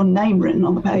 even having your name written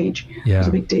on the page was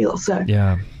a big deal. So,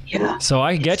 yeah. So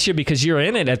I get you, because you're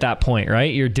in it at that point,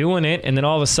 right? You're doing it, and then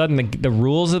all of a sudden the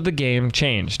rules of the game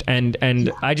changed. And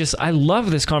I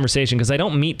love this conversation because I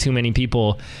don't meet too many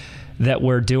people that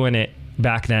were doing it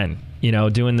back then.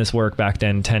 Doing this work back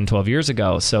then 10, 12 years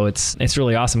ago. So it's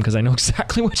really awesome because I know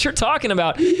exactly what you're talking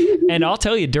about. And I'll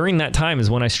tell you, during that time is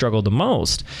when I struggled the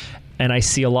most. And I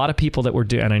see a lot of people that were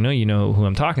doing, and I know you know who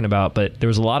I'm talking about, but there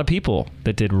was a lot of people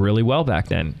that did really well back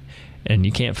then. And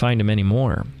you can't find them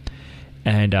anymore.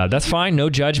 And that's fine.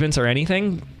 No judgments or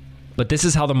anything. But this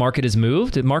is how the market has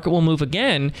moved. The market will move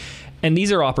again. And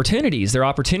these are opportunities. They're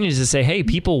opportunities to say, hey,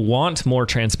 people want more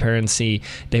transparency.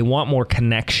 They want more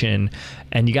connection.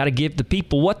 And you got to give the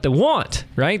people what they want,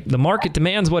 right? The market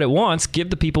demands what it wants. Give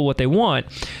the people what they want.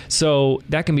 So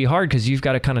that can be hard because you've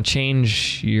got to kind of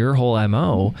change your whole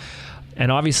MO.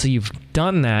 And obviously you've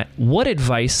done that. What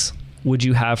advice would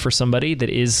you have for somebody that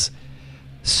is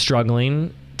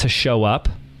struggling to show up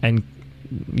and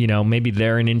maybe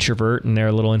they're an introvert and they're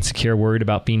a little insecure, worried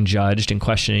about being judged and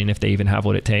questioning if they even have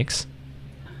what it takes?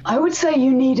 I would say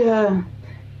you need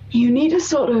a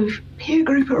sort of peer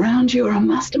group around you, or a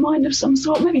mastermind of some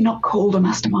sort. Maybe not called a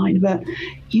mastermind, but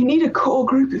you need a core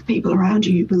group of people around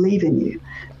you who believe in you.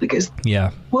 Because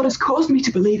what has caused me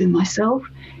to believe in myself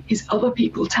is other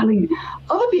people seem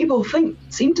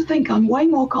to think I'm way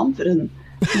more confident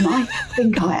than I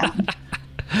think I am.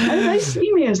 And they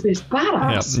see me as this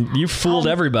badass. Yeah. You fooled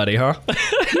everybody, huh?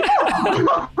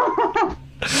 Yeah.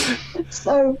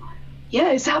 So,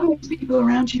 it's having people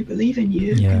around you believe in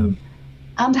you,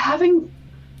 and having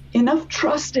enough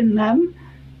trust in them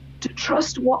to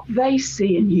trust what they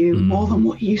see in you more than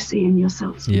what you see in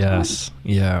yourself sometimes. Yes,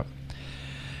 yeah.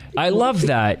 I love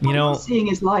that. What seeing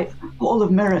is like all of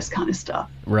mirrors kind of stuff.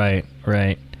 Right.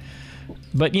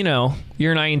 But you're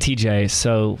an INTJ,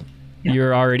 so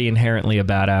you're already inherently a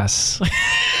badass.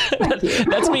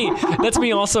 That's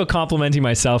me also complimenting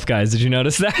myself, guys. Did you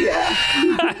notice that? Yeah.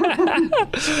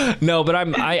 No, but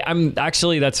I'm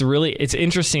actually, it's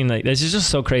interesting. Like, this is just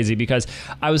so crazy because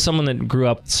I was someone that grew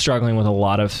up struggling with a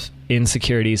lot of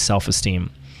insecurities,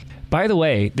 self-esteem. By the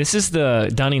way, this is the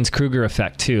Dunning-Kruger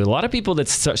effect too. A lot of people that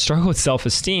struggle with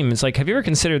self-esteem, it's like, have you ever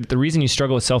considered that the reason you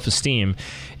struggle with self-esteem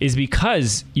is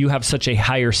because you have such a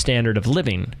higher standard of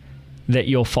living that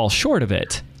you'll fall short of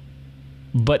it?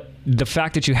 But the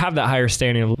fact that you have that higher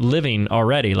standard of living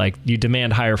already, like you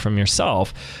demand higher from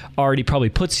yourself, already probably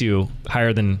puts you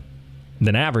higher than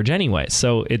average anyway.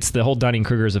 So it's the whole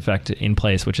Dunning-Kruger's effect in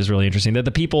place, which is really interesting. That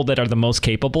the people that are the most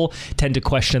capable tend to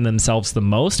question themselves the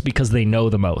most because they know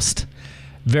the most.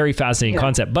 Very fascinating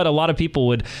concept. But a lot of people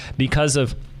would, because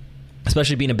of,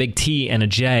 especially being a big T and a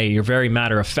J, you're very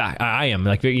matter of fact. I am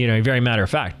very matter of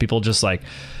fact. People just like,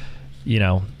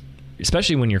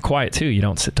 especially when you're quiet too, you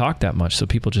don't talk that much, so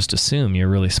people just assume you're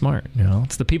really smart.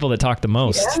 It's the people that talk the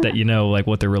most that like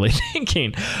what they're really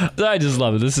thinking. So I just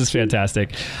love it. This is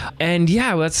fantastic, and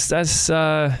that's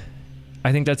I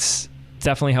think that's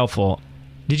definitely helpful.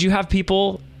 Did you have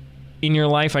people in your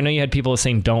life? I know you had people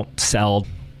saying don't sell,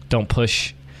 don't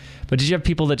push, but did you have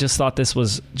people that just thought this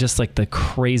was just like the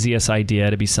craziest idea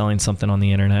to be selling something on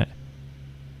the internet?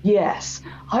 Yes.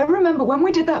 I remember when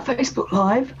we did that Facebook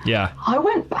Live, I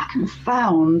went back and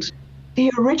found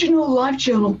the original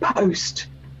LiveJournal post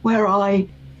where I,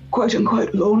 quote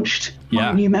unquote, launched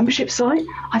my new membership site.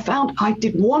 I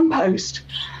did one post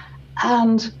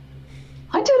and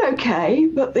I did okay,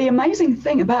 but the amazing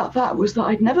thing about that was that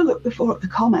I'd never looked before at the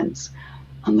comments,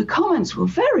 and the comments were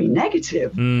very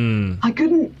negative.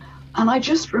 I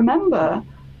just remember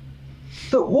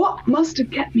that what must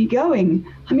have kept me going,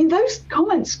 those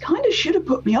comments kind of should have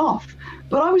put me off,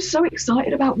 but I was so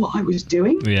excited about what I was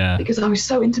doing because I was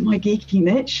so into my geeky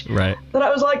niche that I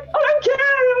was like, I don't care,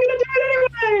 I'm going to do it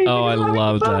anyway. Oh, I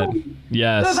love that.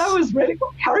 Yes. So that was really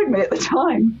what carried me at the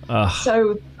time.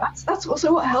 So that's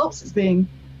also what helps, is if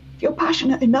you're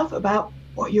passionate enough about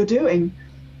what you're doing,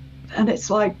 and it's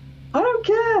like, I don't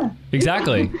care.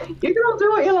 Exactly. You can all do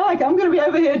what you like. I'm going to be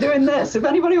over here doing this. If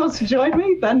anybody wants to join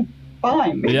me, then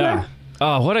fine. Yeah.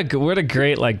 Oh, what a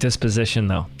great disposition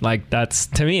though. Like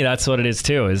to me, that's what it is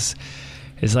too, is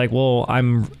like, well,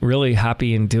 I'm really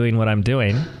happy in doing what I'm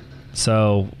doing.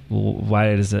 So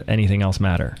why does anything else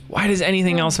matter? Why does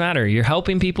anything else matter? You're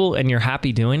helping people and you're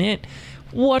happy doing it.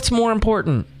 What's more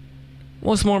important?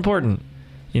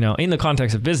 In the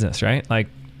context of business, right? Like,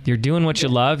 you're doing what you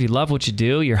love what you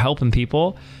do, you're helping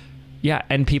people. Yeah.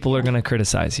 And people are going to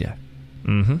criticize you.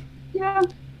 Mm-hmm.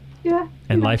 Yeah.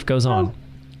 And life goes on.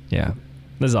 Yeah.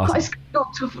 This is awesome. It's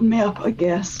got to toughen me up, I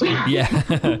guess. Yeah.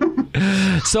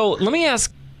 So let me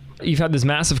ask, you've had this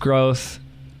massive growth.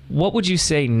 What would you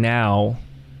say now?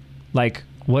 Like,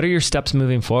 what are your steps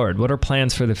moving forward? What are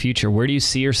plans for the future? Where do you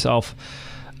see yourself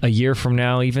a year from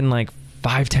now, even like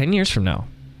 5-10 years from now?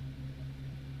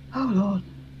 Oh, Lord.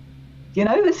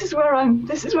 This is where I'm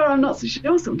not so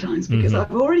sure sometimes, because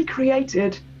I've already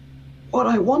created what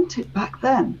I wanted back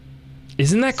then.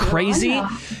 Isn't that crazy?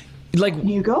 Like,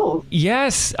 new goals.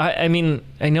 Yes. I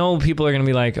know people are going to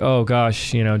be like, oh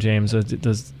gosh, James,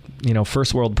 does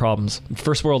first world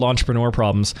entrepreneur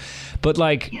problems. But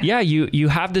you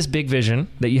have this big vision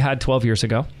that you had 12 years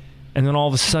ago. And then all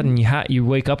of a sudden you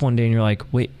wake up one day and you're like,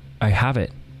 wait, I have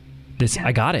it.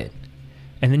 I got it.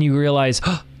 And then you realize,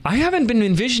 I haven't been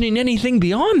envisioning anything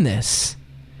beyond this.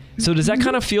 So does that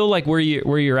kind of feel like where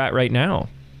you're at right now?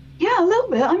 Yeah, a little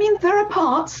bit. There are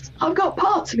parts. I've got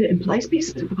parts of it in place,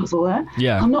 pieces of the puzzle there.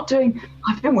 Yeah.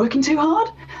 I've been working too hard.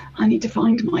 I need to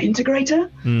find my integrator.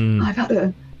 I've had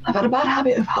a I've had a bad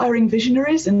habit of hiring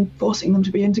visionaries and forcing them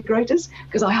to be integrators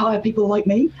because I hire people like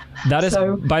me. That is,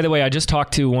 by the way, I just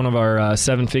talked to one of our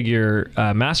 7-figure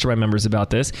mastermind members about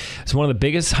this. It's one of the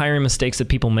biggest hiring mistakes that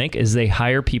people make is they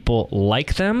hire people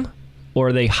like them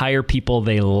or they hire people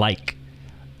they like.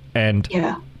 And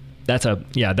those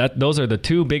are the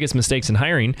two biggest mistakes in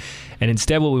hiring. And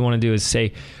instead what we want to do is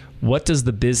say, what does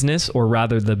the business, or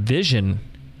rather the vision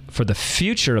for the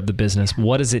future of the business,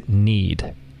 what does it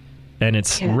need? And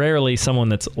it's rarely someone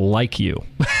that's like you.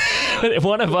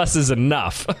 One of us is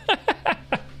enough.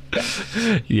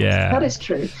 Yeah. That is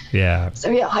true. Yeah.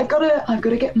 So I've got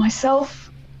to get myself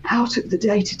out of the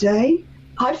day-to-day.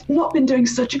 I've not been doing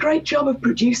such a great job of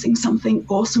producing something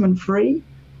awesome and free.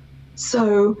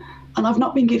 And I've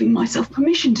not been giving myself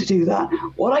permission to do that.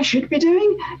 What I should be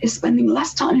doing is spending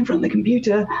less time in front of the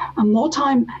computer and more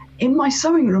time in my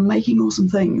sewing room making awesome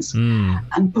things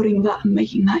and putting that and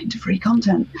making that into free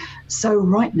content. So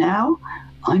right now,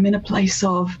 I'm in a place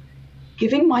of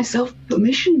giving myself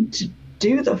permission to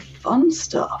do the fun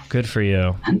stuff. Good for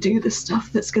you. And do the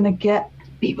stuff that's going to get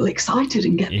people excited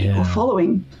and get people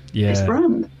following this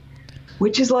brand,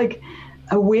 which is like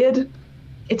a weird...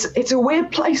 It's a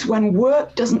weird place when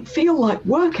work doesn't feel like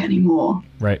work anymore.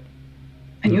 Right.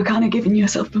 And you're kind of giving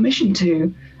yourself permission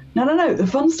to, no, the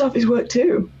fun stuff is work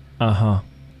too. Uh-huh.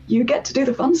 You get to do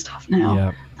the fun stuff now.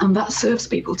 Yeah. And that serves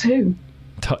people too.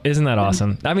 Isn't that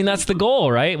awesome? I mean, that's the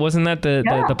goal, right? Wasn't that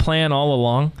the plan all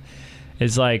along?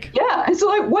 It's like... Yeah, it's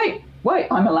like, wait,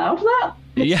 I'm allowed that?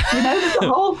 There's a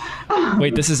whole...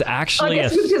 Wait, this is actually... I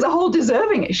guess it's a whole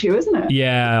deserving issue, isn't it?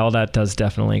 Yeah, all that does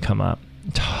definitely come up.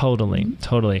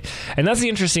 Totally. And that's the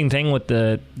interesting thing with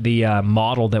the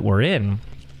model that we're in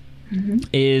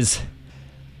is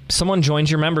someone joins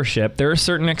your membership. There are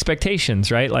certain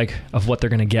expectations, right? Like of what they're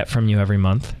going to get from you every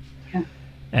month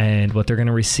and what they're going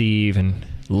to receive and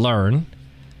learn.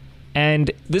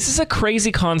 And this is a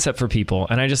crazy concept for people.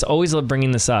 And I just always love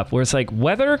bringing this up where it's like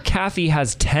whether Cathy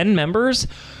has 10 members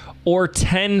or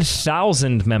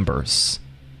 10,000 members.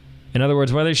 In other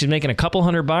words, whether she's making a couple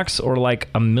 $100 or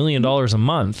like $1 million a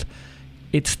month,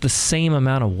 it's the same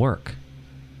amount of work.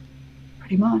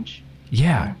 Pretty much.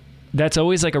 Yeah. That's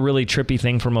always like a really trippy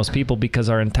thing for most people because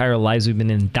our entire lives we've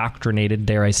been indoctrinated,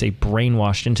 dare I say,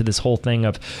 brainwashed into this whole thing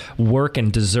of work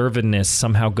and deservedness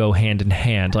somehow go hand in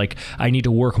hand. Like I need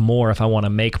to work more if I want to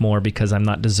make more because I'm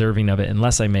not deserving of it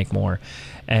unless I make more.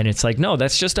 And it's like, no,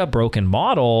 that's just a broken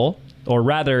model, or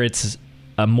rather it's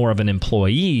a more of an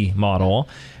employee model.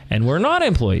 And we're not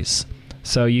employees.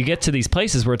 So you get to these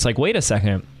places where it's like, wait a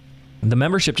second, the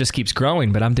membership just keeps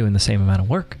growing, but I'm doing the same amount of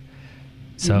work.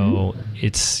 So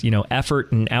it's,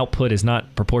 effort and output is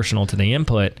not proportional to the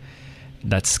input.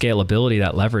 That scalability,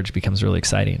 that leverage becomes really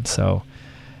exciting. So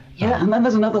and then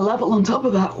there's another level on top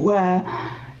of that where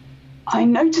I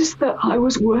noticed that I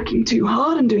was working too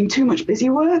hard and doing too much busy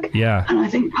work. Yeah. And I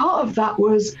think part of that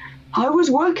was I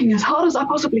was working as hard as I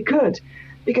possibly could,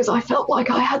 because I felt like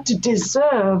I had to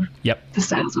deserve the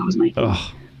sales I was making,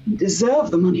 deserve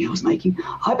the money I was making.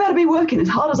 I better be working as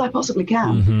hard as I possibly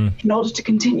can in order to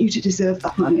continue to deserve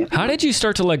that money. How did you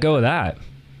start to let go of that?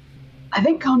 I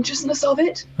think consciousness of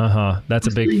it. That's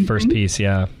a big first piece,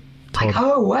 yeah. Like,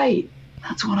 oh, wait,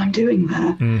 that's what I'm doing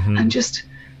there. And just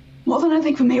more than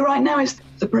anything for me right now is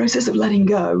the process of letting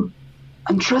go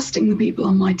and trusting the people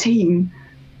on my team.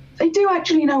 They do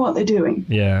actually know what they're doing.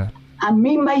 Yeah. And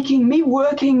me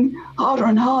working harder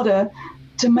and harder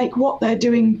to make what they're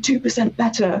doing 2%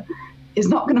 better is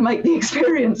not going to make the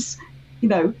experience,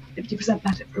 50%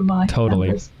 better for my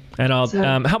members. And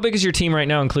how big is your team right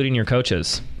now, including your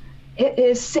coaches? It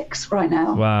is 6 right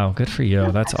now. Wow, good for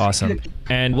you. That's awesome. Good.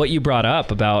 And what you brought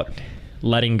up about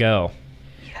letting go,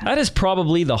 that is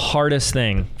probably the hardest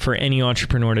thing for any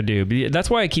entrepreneur to do. That's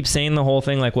why I keep saying the whole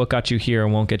thing, like what got you here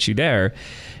and won't get you there,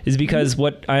 is because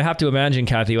what I have to imagine,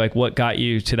 Cathy, like what got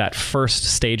you to that first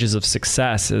stages of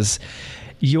success is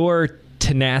your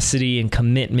tenacity and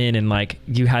commitment, and like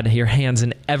you had your hands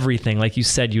in everything. Like you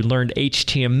said, you learned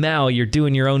HTML, you're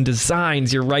doing your own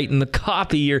designs, you're writing the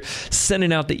copy, you're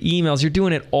sending out the emails, you're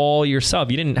doing it all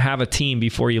yourself. You didn't have a team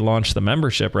before you launched the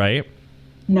membership, right?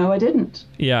 No, I didn't.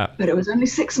 Yeah. But it was only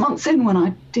 6 months in when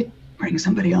I did bring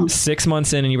somebody on. 6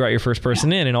 months in and you brought your first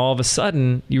person in, and all of a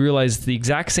sudden you realize the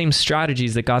exact same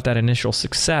strategies that got that initial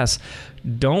success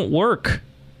don't work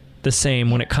the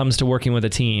same when it comes to working with a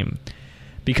team.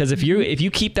 Because if you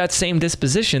keep that same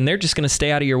disposition, they're just going to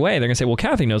stay out of your way. They're going to say, well,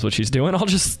 Cathy knows what she's doing.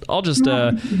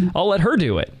 I'll let her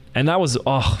do it. And that was,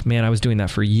 I was doing that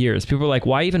for years. People were like,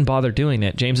 why even bother doing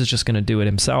it? James is just going to do it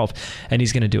himself and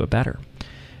he's going to do it better.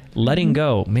 Letting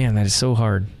go, man, that is so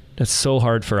hard. That's so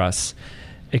hard for us.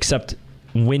 Except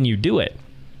when you do it,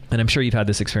 and I'm sure you've had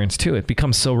this experience too, it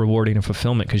becomes so rewarding and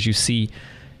fulfillment because you see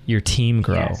your team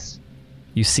grow. Yes.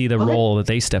 You see the role that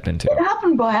they step into. It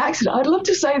happened by accident. I'd love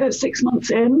to say that 6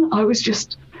 months in, I was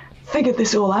just figured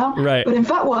this all out. Right. But in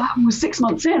fact, what happened was 6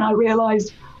 months in, I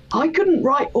realized I couldn't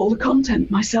write all the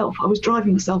content myself. I was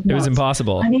driving myself nuts. It was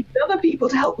impossible. I needed other people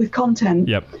to help with content.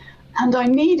 Yep. And I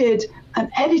needed an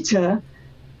editor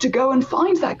to go and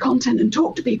find that content and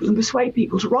talk to people and persuade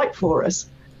people to write for us.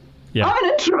 Yeah. I'm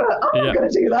an introvert. I'm not going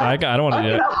to do that. I don't want to do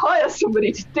it. I'm going to hire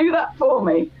somebody to do that for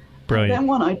me. Brilliant. And then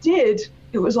when I did,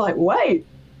 it was like, wait,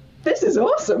 this is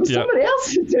awesome. Yep. Somebody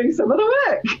else is doing some of the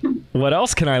work. What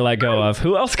else can I let go of?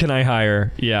 Who else can I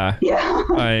hire? Yeah. Yeah.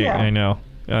 I know.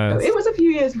 It was a few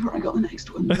years before I got the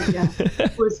next one. But yeah,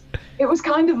 it was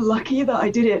kind of lucky that I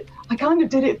did it. I kind of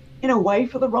did it in a way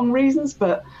for the wrong reasons,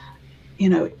 but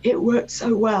it worked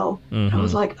so well. Mm-hmm. I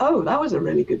was like, oh, that was a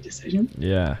really good decision.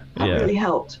 Yeah. That really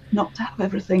helped not to have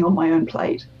everything on my own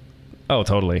plate. Oh,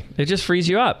 totally. It just frees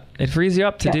you up. It frees you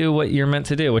up to do what you're meant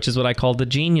to do, which is what I call the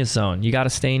genius zone. You got to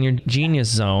stay in your genius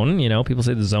zone. People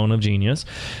say the zone of genius.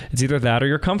 It's either that or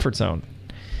your comfort zone.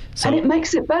 So, and it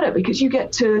makes it better because you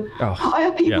get to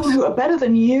hire people who are better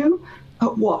than you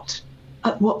at what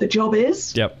the job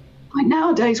is. Yep. Like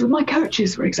nowadays with my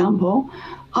coaches, for example,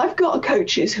 I've got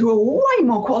coaches who are way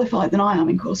more qualified than I am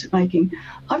in corset making.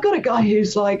 I've got a guy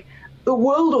who's like the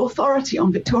world authority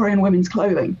on Victorian women's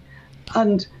clothing.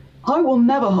 And I will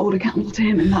never hold a candle to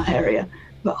him in that area.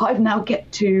 But I've now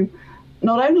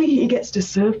not only he gets to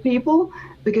serve people,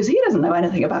 because he doesn't know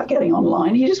anything about getting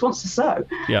online. He just wants to sew.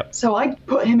 Yep. So I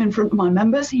put him in front of my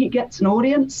members. He gets an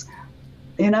audience.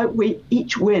 We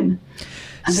each win.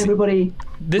 And everybody,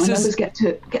 members get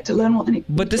to learn what they need.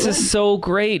 But this is so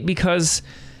great because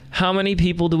how many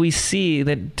people do we see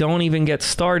that don't even get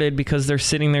started because they're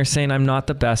sitting there saying, I'm not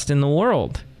the best in the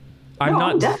world?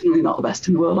 I'm definitely not the best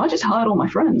in the world. I just hired all my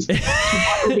friends to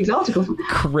write all these articles.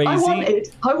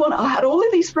 Crazy. I had all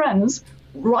of these friends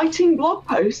writing blog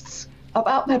posts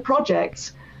about their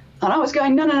projects. And I was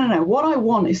going, no. What I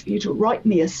want is for you to write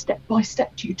me a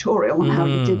step-by-step tutorial on how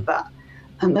you did that.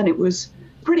 And then it was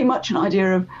pretty much an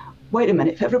idea of, wait a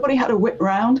minute, if everybody had a whip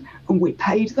round and we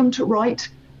paid them to write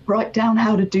down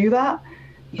how to do that,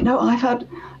 I've had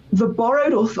the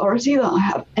borrowed authority that I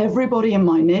have everybody in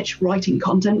my niche writing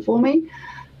content for me.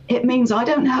 It means I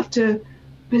don't have to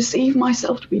perceive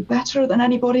myself to be better than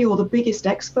anybody or the biggest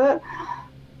expert.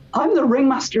 I'm the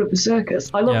ringmaster of the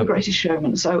circus. I love The Greatest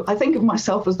Showman, so I think of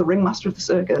myself as the ringmaster of the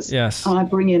circus. Yes. And I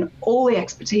bring in all the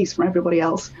expertise from everybody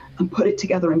else and put it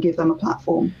together and give them a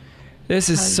platform. This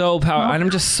is so powerful. And I'm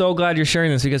just so glad you're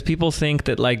sharing this because people think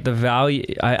that like the value,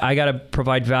 I got to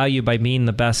provide value by being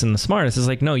the best and the smartest. It's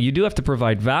like, no, you do have to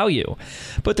provide value,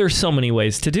 but there's so many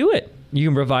ways to do it. You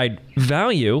can provide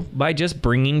value by just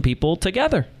bringing people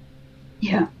together.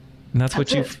 Yeah. And that's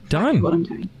what you've done. What I'm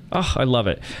doing. Oh, I love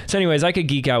it. So anyways, I could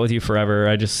geek out with you forever.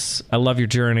 I love your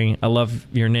journey. I love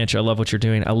your niche. I love what you're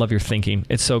doing. I love your thinking.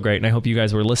 It's so great. And I hope you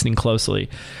guys were listening closely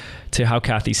to how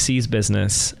Cathy sees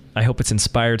business. I hope it's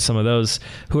inspired some of those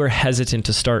who are hesitant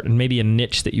to start and maybe a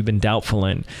niche that you've been doubtful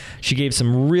in. She gave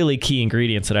some really key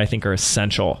ingredients that I think are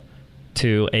essential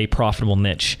to a profitable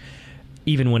niche,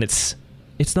 even when it's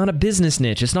not a business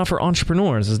niche. It's not for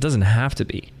entrepreneurs. It doesn't have to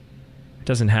be. It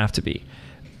doesn't have to be.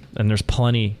 And there's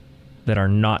plenty that are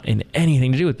not in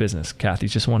anything to do with business.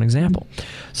 Cathy's just one example.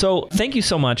 So thank you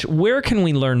so much. Where can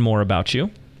we learn more about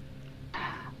you?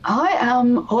 I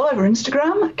am all over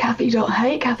Instagram,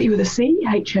 Cathy.hay, Cathy with a C,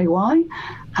 Hay,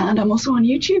 and I'm also on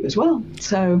YouTube as well.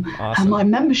 So awesome. My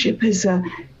membership is,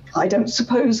 I don't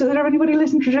suppose that there are anybody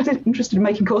interested in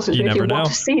making courses. You but if you never want know.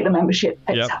 to see the membership,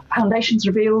 it's at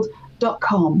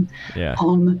foundationsrevealed.com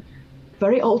on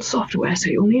very old software,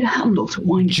 so you'll need a handle to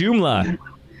wind Joomla.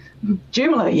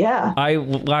 Joomla, yeah.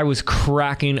 I was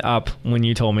cracking up when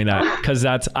you told me that because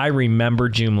I remember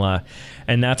Joomla,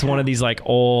 and that's one of these like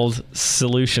old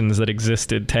solutions that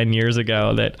existed 10 years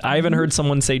ago that I haven't heard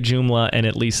someone say Joomla in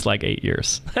at least like 8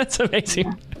 years. That's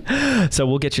amazing. Yeah. So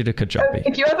we'll get you to Kajabi.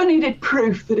 If you ever needed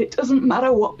proof that it doesn't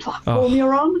matter what platform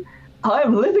you're on, I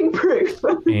am living proof.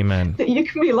 Amen. That you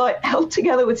can be like held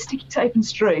together with sticky tape and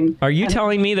string. Are you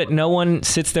telling me that no one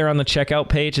sits there on the checkout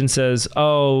page and says,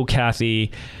 "Oh,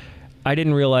 Cathy, I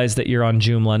didn't realize that you're on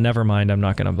Joomla. Never mind, I'm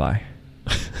not going to buy."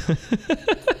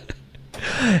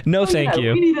 No, thank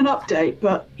you. We need an update,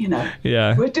 but,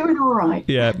 we're doing all right.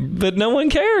 Yeah, but no one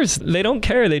cares. They don't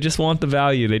care. They just want the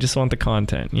value. They just want the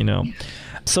content, Yeah.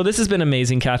 So this has been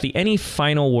amazing, Cathy. Any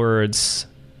final words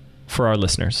for our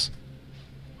listeners?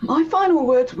 My final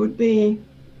words would be,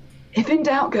 if in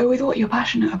doubt, go with what you're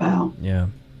passionate about. Yeah.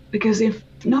 Because if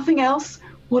nothing else,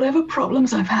 whatever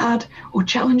problems I've had or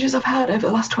challenges I've had over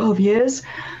the last 12 years,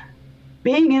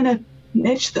 being in a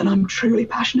niche that I'm truly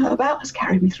passionate about has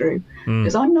carried me through.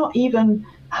 Because I'm not even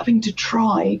having to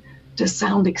try to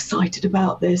sound excited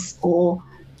about this or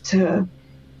to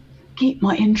keep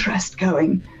my interest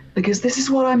going, because this is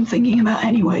what I'm thinking about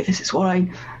anyway. This is what I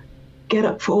get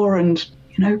up for, and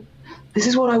this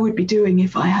is what I would be doing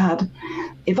if I had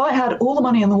all the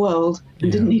money in the world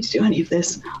and didn't need to do any of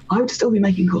this. I would still be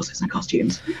making corsets and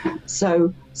costumes.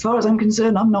 So as far as I'm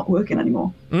concerned, I'm not working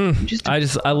anymore.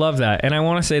 I love that. And I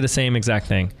want to say the same exact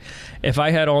thing. If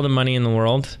I had all the money in the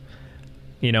world,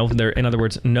 in other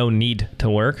words, no need to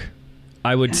work,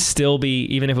 I would still be,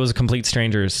 even if it was complete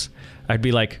strangers, I'd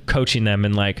be like coaching them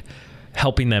and like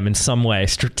helping them in some way,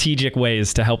 strategic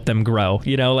ways to help them grow.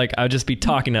 Like I would just be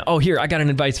talking to, here, I got an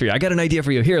advice for you. I got an idea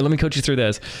for you. Here, let me coach you through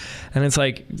this. And it's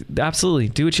like, absolutely,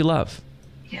 do what you love.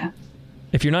 Yeah.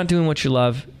 If you're not doing what you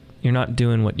love, you're not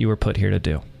doing what you were put here to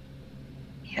do.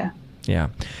 Yeah. Yeah.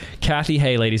 Cathy,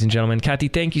 hey, ladies and gentlemen. Cathy,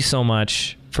 thank you so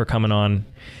much for coming on.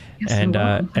 And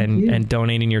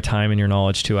donating your time and your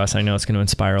knowledge to us. I know it's going to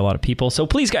inspire a lot of people. So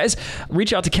please, guys,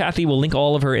 reach out to Cathy. We'll link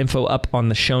all of her info up on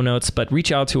the show notes, but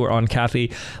reach out to her on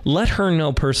Cathy. Let her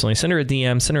know personally. Send her a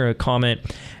DM, send her a comment,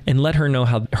 and let her know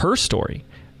how her story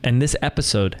and this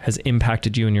episode has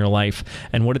impacted you in your life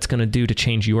and what it's going to do to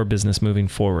change your business moving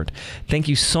forward. Thank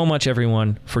you so much,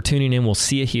 everyone, for tuning in. We'll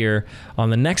see you here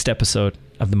on the next episode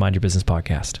of the Mind Your Business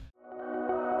podcast.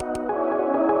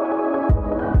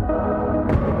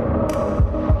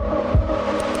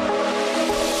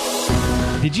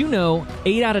 Did you know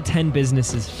 8 out of 10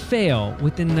 businesses fail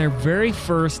within their very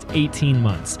first 18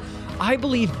 months? I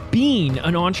believe being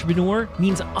an entrepreneur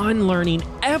means unlearning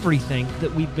everything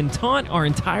that we've been taught our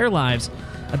entire lives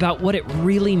about what it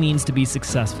really means to be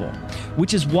successful,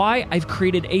 which is why I've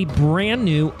created a brand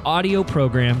new audio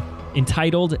program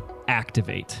entitled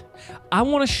Activate. I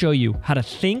want to show you how to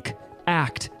think,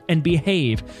 act, and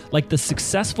behave like the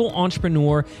successful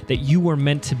entrepreneur that you were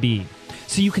meant to be,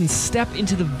 so you can step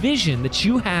into the vision that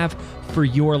you have for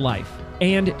your life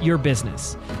and your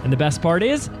business. And the best part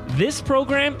is, this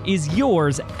program is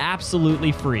yours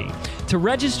absolutely free. To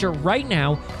register right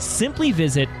now, simply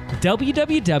visit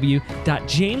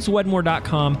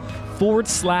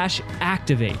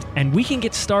www.jameswedmore.com/activate, and we can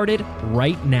get started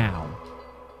right now.